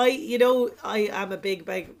funny. Like, I am a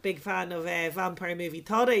big fan of a vampire movie.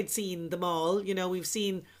 Thought I'd seen them all. You know, we've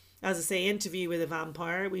seen, as I say, Interview with a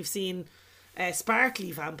Vampire. We've seen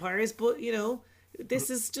sparkly vampires, but you know, this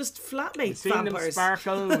is just flatmate We've seen vampires. them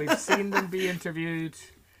sparkle. We've seen them be interviewed.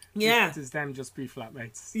 Yeah. This is them just be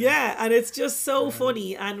flatmates. Yeah, and it's just so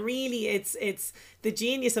funny, and really it's the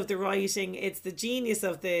genius of the writing, it's the genius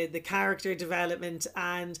of the character development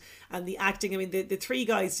and the acting. I mean, the three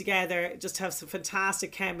guys together just have some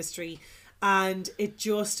fantastic chemistry, and it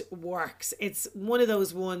just works. It's one of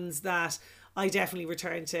those ones that I definitely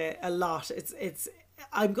return to a lot. It's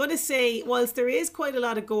I'm going to say, whilst there is quite a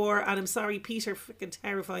lot of gore, and I'm sorry, Peter freaking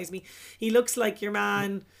terrifies me. He looks like your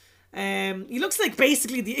man. He looks like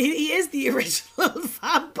basically he is the original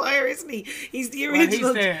vampire, isn't he? He's the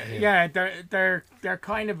original. They're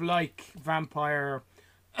kind of like vampire.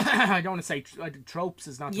 I don't want to say tropes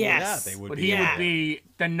is not the word. Yeah, they would but be. He would be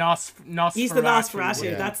the Nosferatu. He's the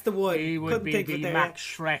Nosferatu. That's the one. He would be the Max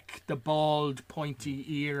Shrek, the bald,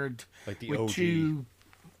 pointy-eared, like the with OG. two.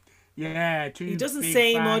 He doesn't big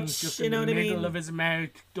say fangs much, just you know in what I the mean? middle of his mouth.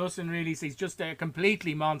 Doesn't really. He's just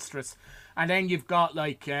completely monstrous. And then you've got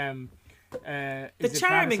like the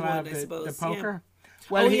charming one, I suppose. The poker.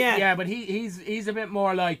 Yeah. Well, but he's a bit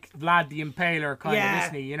more like Vlad the Impaler kind of,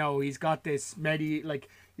 isn't he? You know, he's got this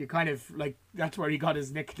you kind of like, that's where he got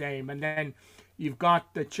his nickname. And then you've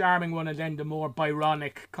got the charming one, and then the more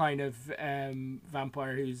Byronic kind of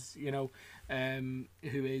vampire who's, you know,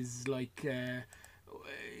 who is like,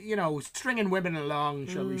 you know, stringing women along,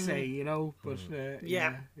 shall we say, you know, but but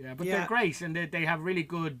they're great, and they have really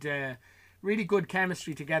good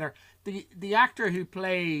chemistry together. The actor who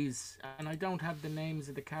plays, and I don't have the names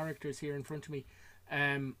of the characters here in front of me,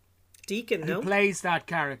 Deacon, who plays that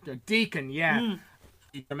character, Deacon,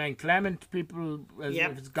 Jermaine Clement, people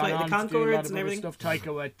has gone Flight of on the to do a lot Conchords of and other everything. stuff. Taika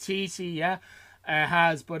Waititi,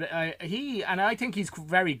 has, but I think he's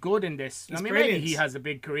very good in this. He's maybe brilliant. he has a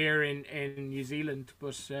big career in New Zealand,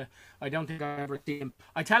 but I don't think I've ever seen him.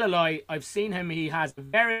 I tell a lie, I've seen him. He has a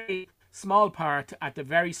very small part at the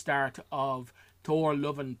very start of Thor: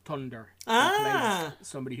 Love and Thunder. He plays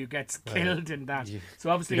somebody who gets killed in that. So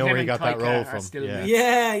obviously You know him where he and got that Taika role are from. still Yeah.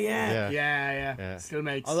 mates. Yeah. Still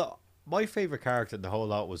mates. Although my favourite character in the whole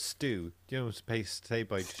lot was Stu. Do you know, played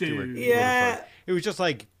by Stuart. Yeah. Rutherford. It was just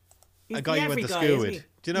like He's a guy you the went to every guy, school isn't with. he?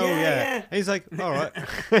 Do you know? Yeah. And he's like, all right.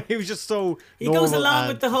 He was just so He goes normal along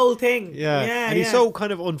with the whole thing. and he's so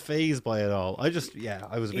kind of unfazed by it all. I was a big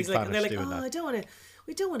He's fan like, of they're Stu like, in that.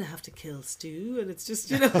 we don't want to have to kill Stu, and it's just,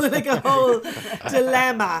 you know, like a whole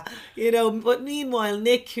dilemma, you know. But meanwhile,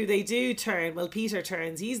 Nick, who they do turn, well, Peter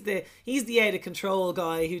turns. He's the out of control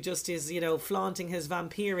guy who just is, you know, flaunting his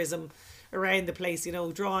vampirism around the place, you know,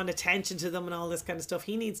 drawing attention to them and all this kind of stuff.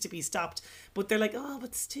 He needs to be stopped. But they're like,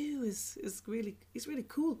 but Stu is really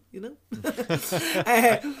cool, you know.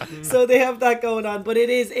 So they have that going on. But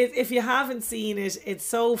if you haven't seen it, it's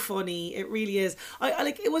so funny. It really is. I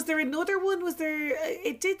like. Was there another one? Was there?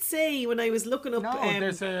 It did say when I was looking up. No,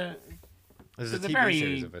 there's a TV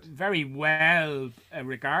series of it. very well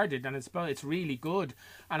regarded, and it's really good.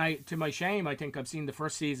 And to my shame, I think I've seen the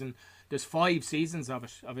first season. There's 5 seasons of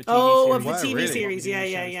it. Of a TV series. Of the TV really? series.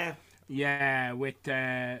 Yeah. Yeah, with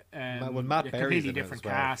Matt a Berry's completely in it different as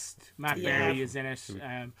well. cast. Matt Berry is in it.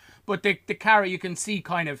 But the character, you can see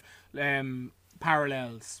kind of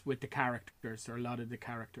parallels with the characters, or a lot of the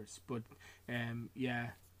characters. But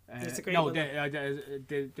It's a great no, one.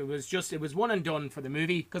 it was one and done for the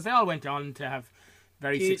movie, because they all went on to have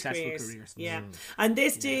very Huge successful careers. careers. Yeah, and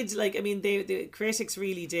this did, like, I mean, the critics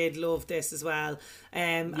really did love this as well.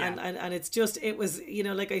 And it's just, it was, you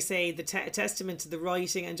know, like I say, the testament to the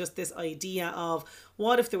writing and just this idea of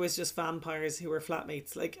what if there was just vampires who were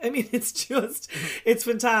flatmates. Like, I mean, it's just, it's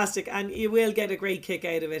fantastic, and you will get a great kick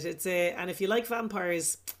out of it. And if you like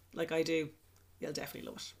vampires like I do, you'll definitely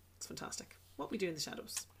love it. It's fantastic. What we do in the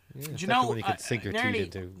shadows. Yeah, Do you know, when you could sink your teeth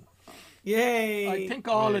into. Yay! I think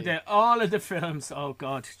all of the films. Oh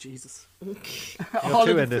God, Jesus! All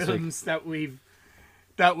of the films that we've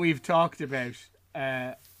talked about.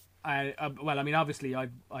 Well, I mean, obviously,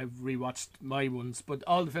 I've rewatched my ones, but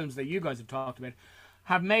all the films that you guys have talked about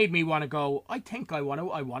have made me want to go. I think I want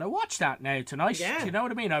to watch that now tonight. Yeah. Do you know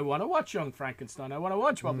what I mean? I want to watch Young Frankenstein. I want to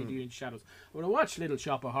watch What We Do in Shadows. I want to watch Little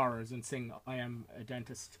Shop of Horrors and sing I Am a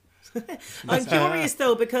Dentist. I'm curious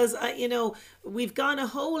though, because you know, we've gone a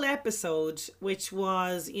whole episode which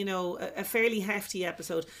was, you know, a fairly hefty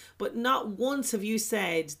episode, but not once have you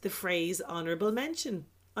said the phrase honourable mention.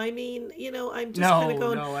 I mean, you know, I'm just kind of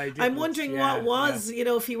going, I'm wondering what was, you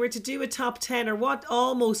know, if you were to do a top 10 or what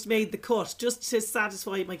almost made the cut, just to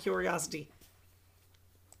satisfy my curiosity.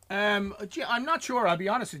 I'm not sure, I'll be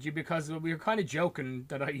honest with you, because we were kind of joking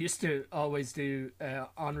that I used to always do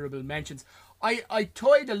honourable mentions. I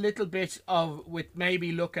toyed a little bit with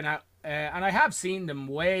maybe looking at, and I have seen them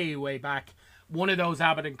way back, one of those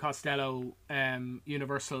Abbott and Costello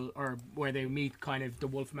Universal, or where they meet kind of the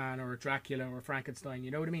Wolfman or Dracula or Frankenstein,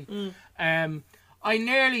 you know what I mean? I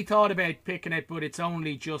nearly thought about picking it, but it's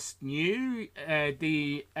only just new.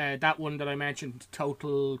 That one that I mentioned,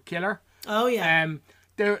 Total Killer. Oh yeah.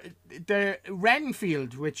 The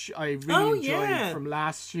Renfield, which I really enjoyed from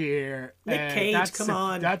last year. Nick Cage, come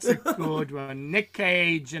on. That's a good one. Nick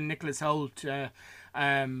Cage and Nicholas Hoult.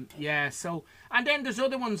 So, and then there's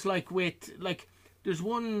other ones there's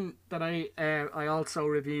one that I also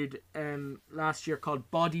reviewed last year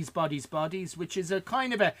called Bodies, which is a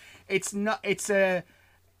kind of it's a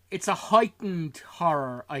heightened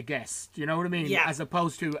horror, I guess. Do you know what I mean? Yeah. As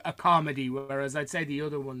opposed to a comedy, whereas I'd say the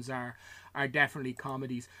other ones are definitely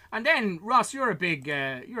comedies. And then Ross, you're a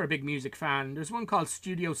big music fan. There's one called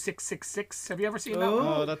Studio 666. Have you ever seen that one?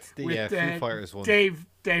 Oh, that's the Foo Fighters one. Dave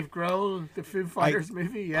Grohl, the Foo Fighters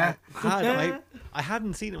movie. Yeah, I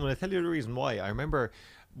hadn't seen it. When I tell you the reason why, I remember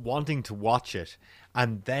wanting to watch it,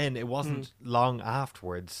 and then it wasn't long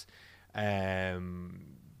afterwards. The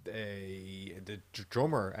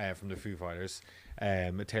drummer from the Foo Fighters,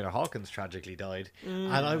 Taylor Hawkins, tragically died,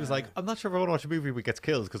 and I was like, I'm not sure if I want to watch a movie where he gets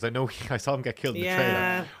killed, because I know I saw him get killed in the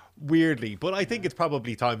trailer. Weirdly, but I think it's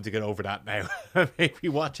probably time to get over that now. Maybe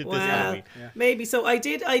watch it this Halloween. Maybe so. I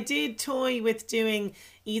did toy with doing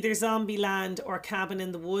either Zombieland or Cabin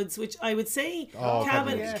in the Woods, which I would say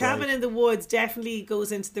Cabin in the Woods definitely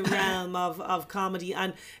goes into the realm of comedy,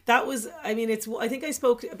 and that was, I mean, I think I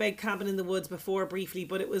spoke about Cabin in the Woods before briefly,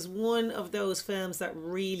 but it was one of those films that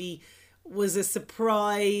really was a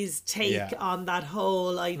surprise take on that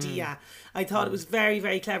whole idea. I thought it was very,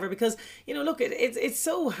 very clever, because, you know, look, it's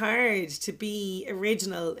so hard to be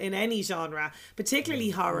original in any genre,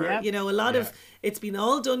 particularly horror. You know, a lot of it's been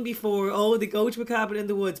all done before. Oh, they go to a cabin in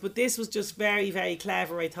the woods, but this was just very, very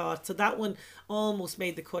clever, I thought. So that one almost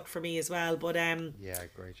made the cut for me as well. But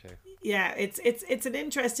great show. Yeah, it's an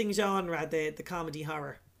interesting genre, the comedy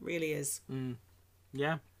horror, really is.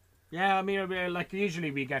 Yeah, I mean, like,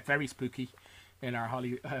 usually we get very spooky in our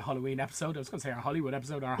Halloween episode. I was going to say our Hollywood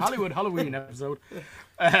episode, our Hollywood Halloween episode.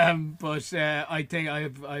 But I think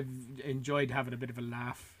I've enjoyed having a bit of a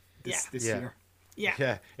laugh this year.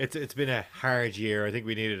 Yeah, it's been a hard year. I think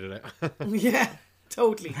we needed it. Yeah,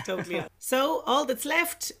 totally. So all that's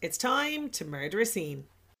left, it's time to murder a scene.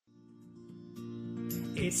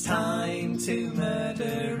 It's time to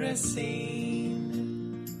murder a scene.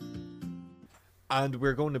 And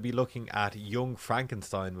we're going to be looking at Young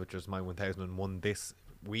Frankenstein, which was my 1001 this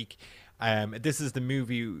week. This is the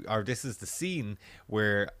movie, or this is the scene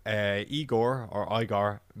where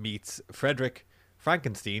Igor meets Frederick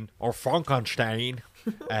Frankenstein, or Frankenstein,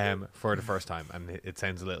 for the first time. And it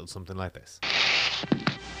sounds a little something like this.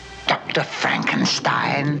 Dr.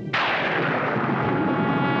 Frankenstein.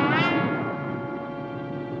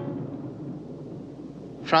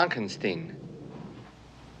 Frankenstein.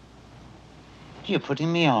 You're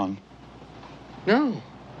putting me on. No,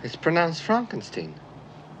 it's pronounced Frankenstein.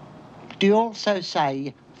 Do you also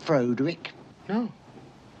say Froderick? No,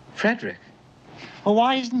 Frederick. Well,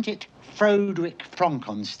 why isn't it Froderick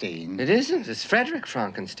Frankenstein? It isn't. It's Frederick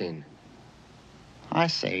Frankenstein. I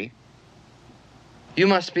see. You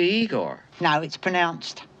must be Igor. No, it's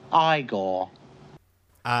pronounced Igor.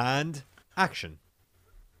 And action.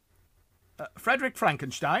 Frederick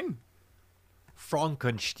Frankenstein.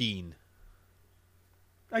 Frankenstein.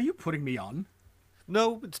 Are you putting me on?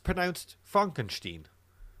 No, it's pronounced Frankenstein.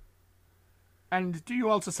 And do you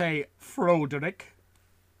also say Froderick?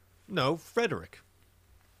 No, Frederick.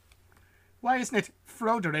 Why isn't it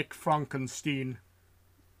Froderick Frankenstein?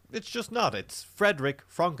 It's just not. It's Frederick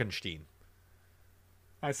Frankenstein.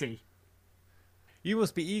 I see. You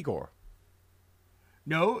must be Igor.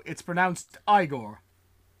 No, it's pronounced Igor.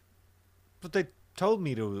 But they told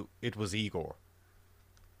me it was Igor.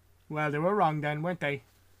 Well, they were wrong then, weren't they?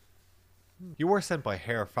 You were sent by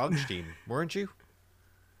Herr Faunstein, weren't you?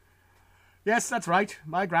 Yes, that's right.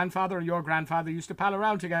 My grandfather and your grandfather used to pal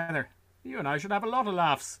around together. You and I should have a lot of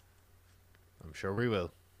laughs. I'm sure we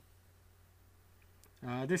will.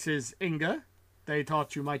 This is Inga. They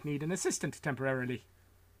thought you might need an assistant temporarily.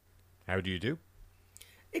 How do you do?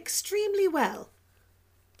 Extremely well.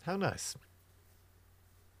 How nice.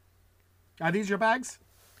 Are these your bags?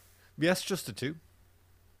 Yes, just the two.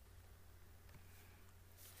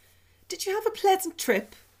 Did you have a pleasant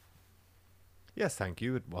trip? Yes, thank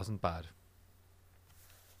you. It wasn't bad.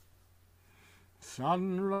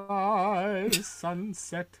 Sunrise,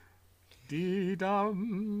 sunset,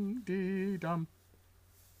 dee-dum, dee-dum.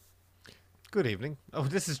 Good evening. Oh,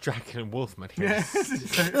 this is Dracula and Wolfman here. this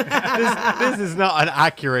is not an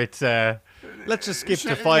accurate... let's just skip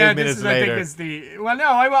to 5 minutes later. I think is the... Well, no,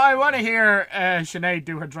 I want to hear Sinead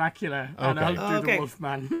do her Dracula, and Okay. I'll do the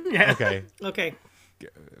Wolfman. Yeah. Okay. Okay.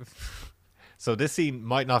 So this scene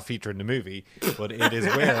might not feature in the movie, but it is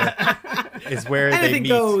where they Anything meet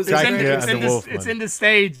goes. Dracula It's and in the Wolfman. It's in the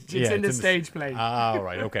stage. It's Yeah, in the stage play. Ah,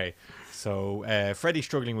 right, okay. So Freddy,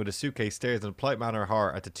 struggling with a suitcase, stares in a polite manner of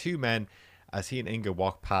horror at the two men as he and Inga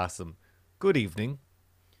walk past them. Good evening.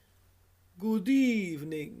 Good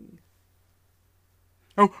evening.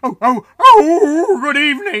 Oh, good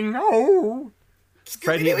evening. Oh.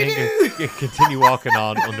 Freddy and Inga continue walking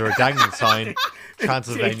on under a dangling sign,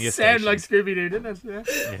 Transylvania It sounded Station. like Scooby-Doo, didn't it?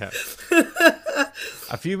 Yeah. Yeah.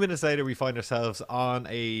 A few minutes later, we find ourselves on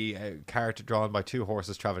a cart drawn by two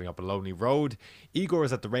horses travelling up a lonely road. Igor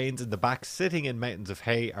is at the reins. In the back, sitting in mountains of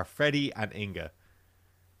hay, are Freddy and Inga.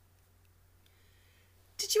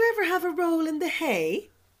 Did you ever have a roll in the hay?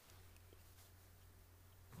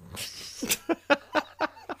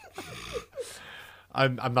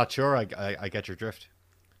 I'm not sure. I get your drift.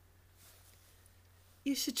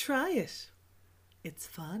 You should try it. It's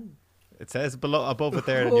fun. It says above it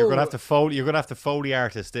there, and you're gonna have to Foley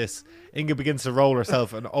artist this. Inga begins to roll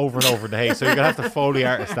herself and over in the hay, so you're gonna have to Foley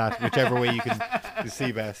artist that whichever way you can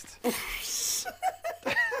see best.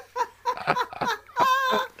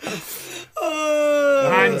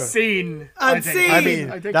 And scene. And scene. I mean,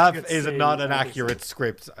 I think that you could is say not an that. accurate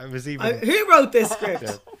script. I was even Who wrote this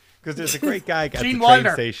script? because there's a great gag at Gene the train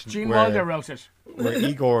Wilder. station Gene where, Wilder wrote it. where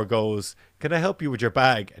Igor goes, "Can I help you with your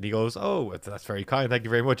bag?" And he goes, "Oh, that's very kind, thank you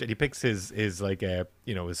very much." And he picks his like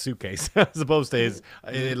his suitcase as opposed to his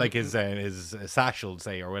his satchel,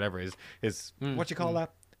 say, or whatever his what you call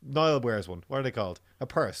that? Niall wears one. What are they called? A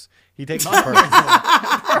purse. He takes a purse.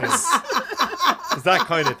 It's that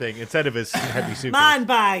kind of thing instead of his heavy suitcase. Man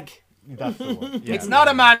bag. That's the one. Yeah. It's not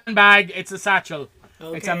a man bag, it's a satchel.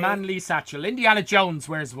 It's a Okay. manly satchel. Indiana Jones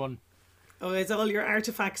wears one. Oh, is all your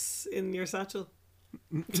artifacts in your satchel?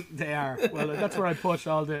 They are. Well, that's where I put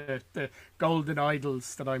all the golden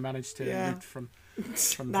idols that I managed to Yeah. loot from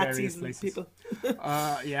various Nazis and places. people.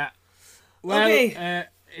 Yeah. Well, Okay.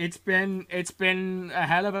 it's been a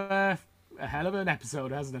hell of an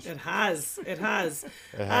episode, hasn't it? It has.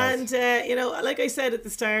 And, like I said at the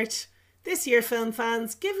start, this year, film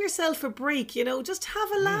fans, give yourself a break, just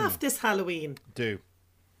have a laugh this Halloween.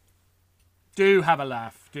 Do have a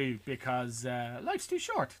laugh, because life's too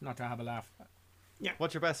short not to have a laugh.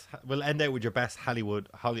 What's your best? We'll end out with your best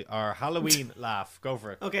Halloween laugh. Go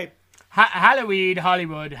for it. Okay. Halloween,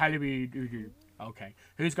 Hollywood. Okay.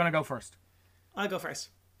 Who's going to go first? I'll go first.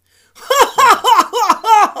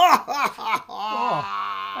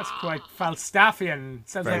 Oh, that's quite Falstaffian.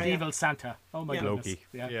 Sounds like Very. evil Santa. Oh my goodness. Loki.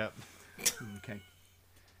 Yeah. Okay.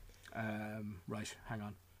 Right. Hang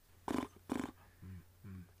on.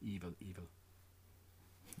 Evil.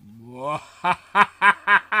 Oh,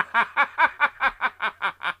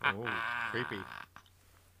 creepy.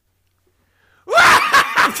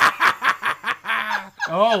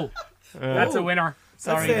 Oh, that's a winner.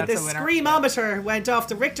 Sorry, the that's a winner. screamometer went off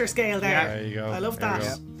the Richter scale there. Yeah. There you go. I love There you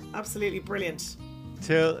that. Absolutely brilliant.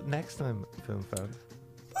 Till next time, film fans.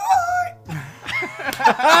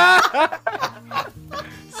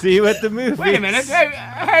 See you at the movies. Wait a minute.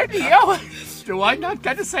 How do you? Do I not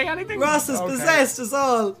get to say anything? Ross is possessed is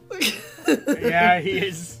all. Yeah, he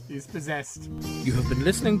is. He's possessed. You have been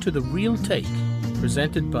listening to The Real Take,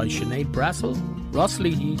 presented by Sinead Brassel, Ross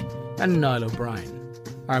Leahy and Niall O'Brien.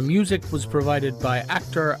 Our music was provided by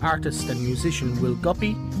actor, artist and musician Will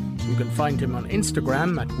Guppy. You can find him on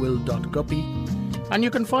Instagram at will.guppy. And you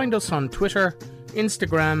can find us on Twitter,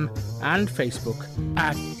 Instagram and Facebook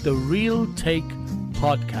at The Real Take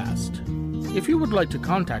Podcast. If you would like to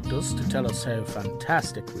contact us to tell us how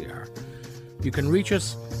fantastic we are, you can reach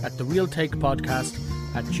us at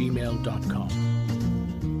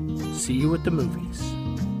therealtakepodcast@gmail.com. See you at the movies.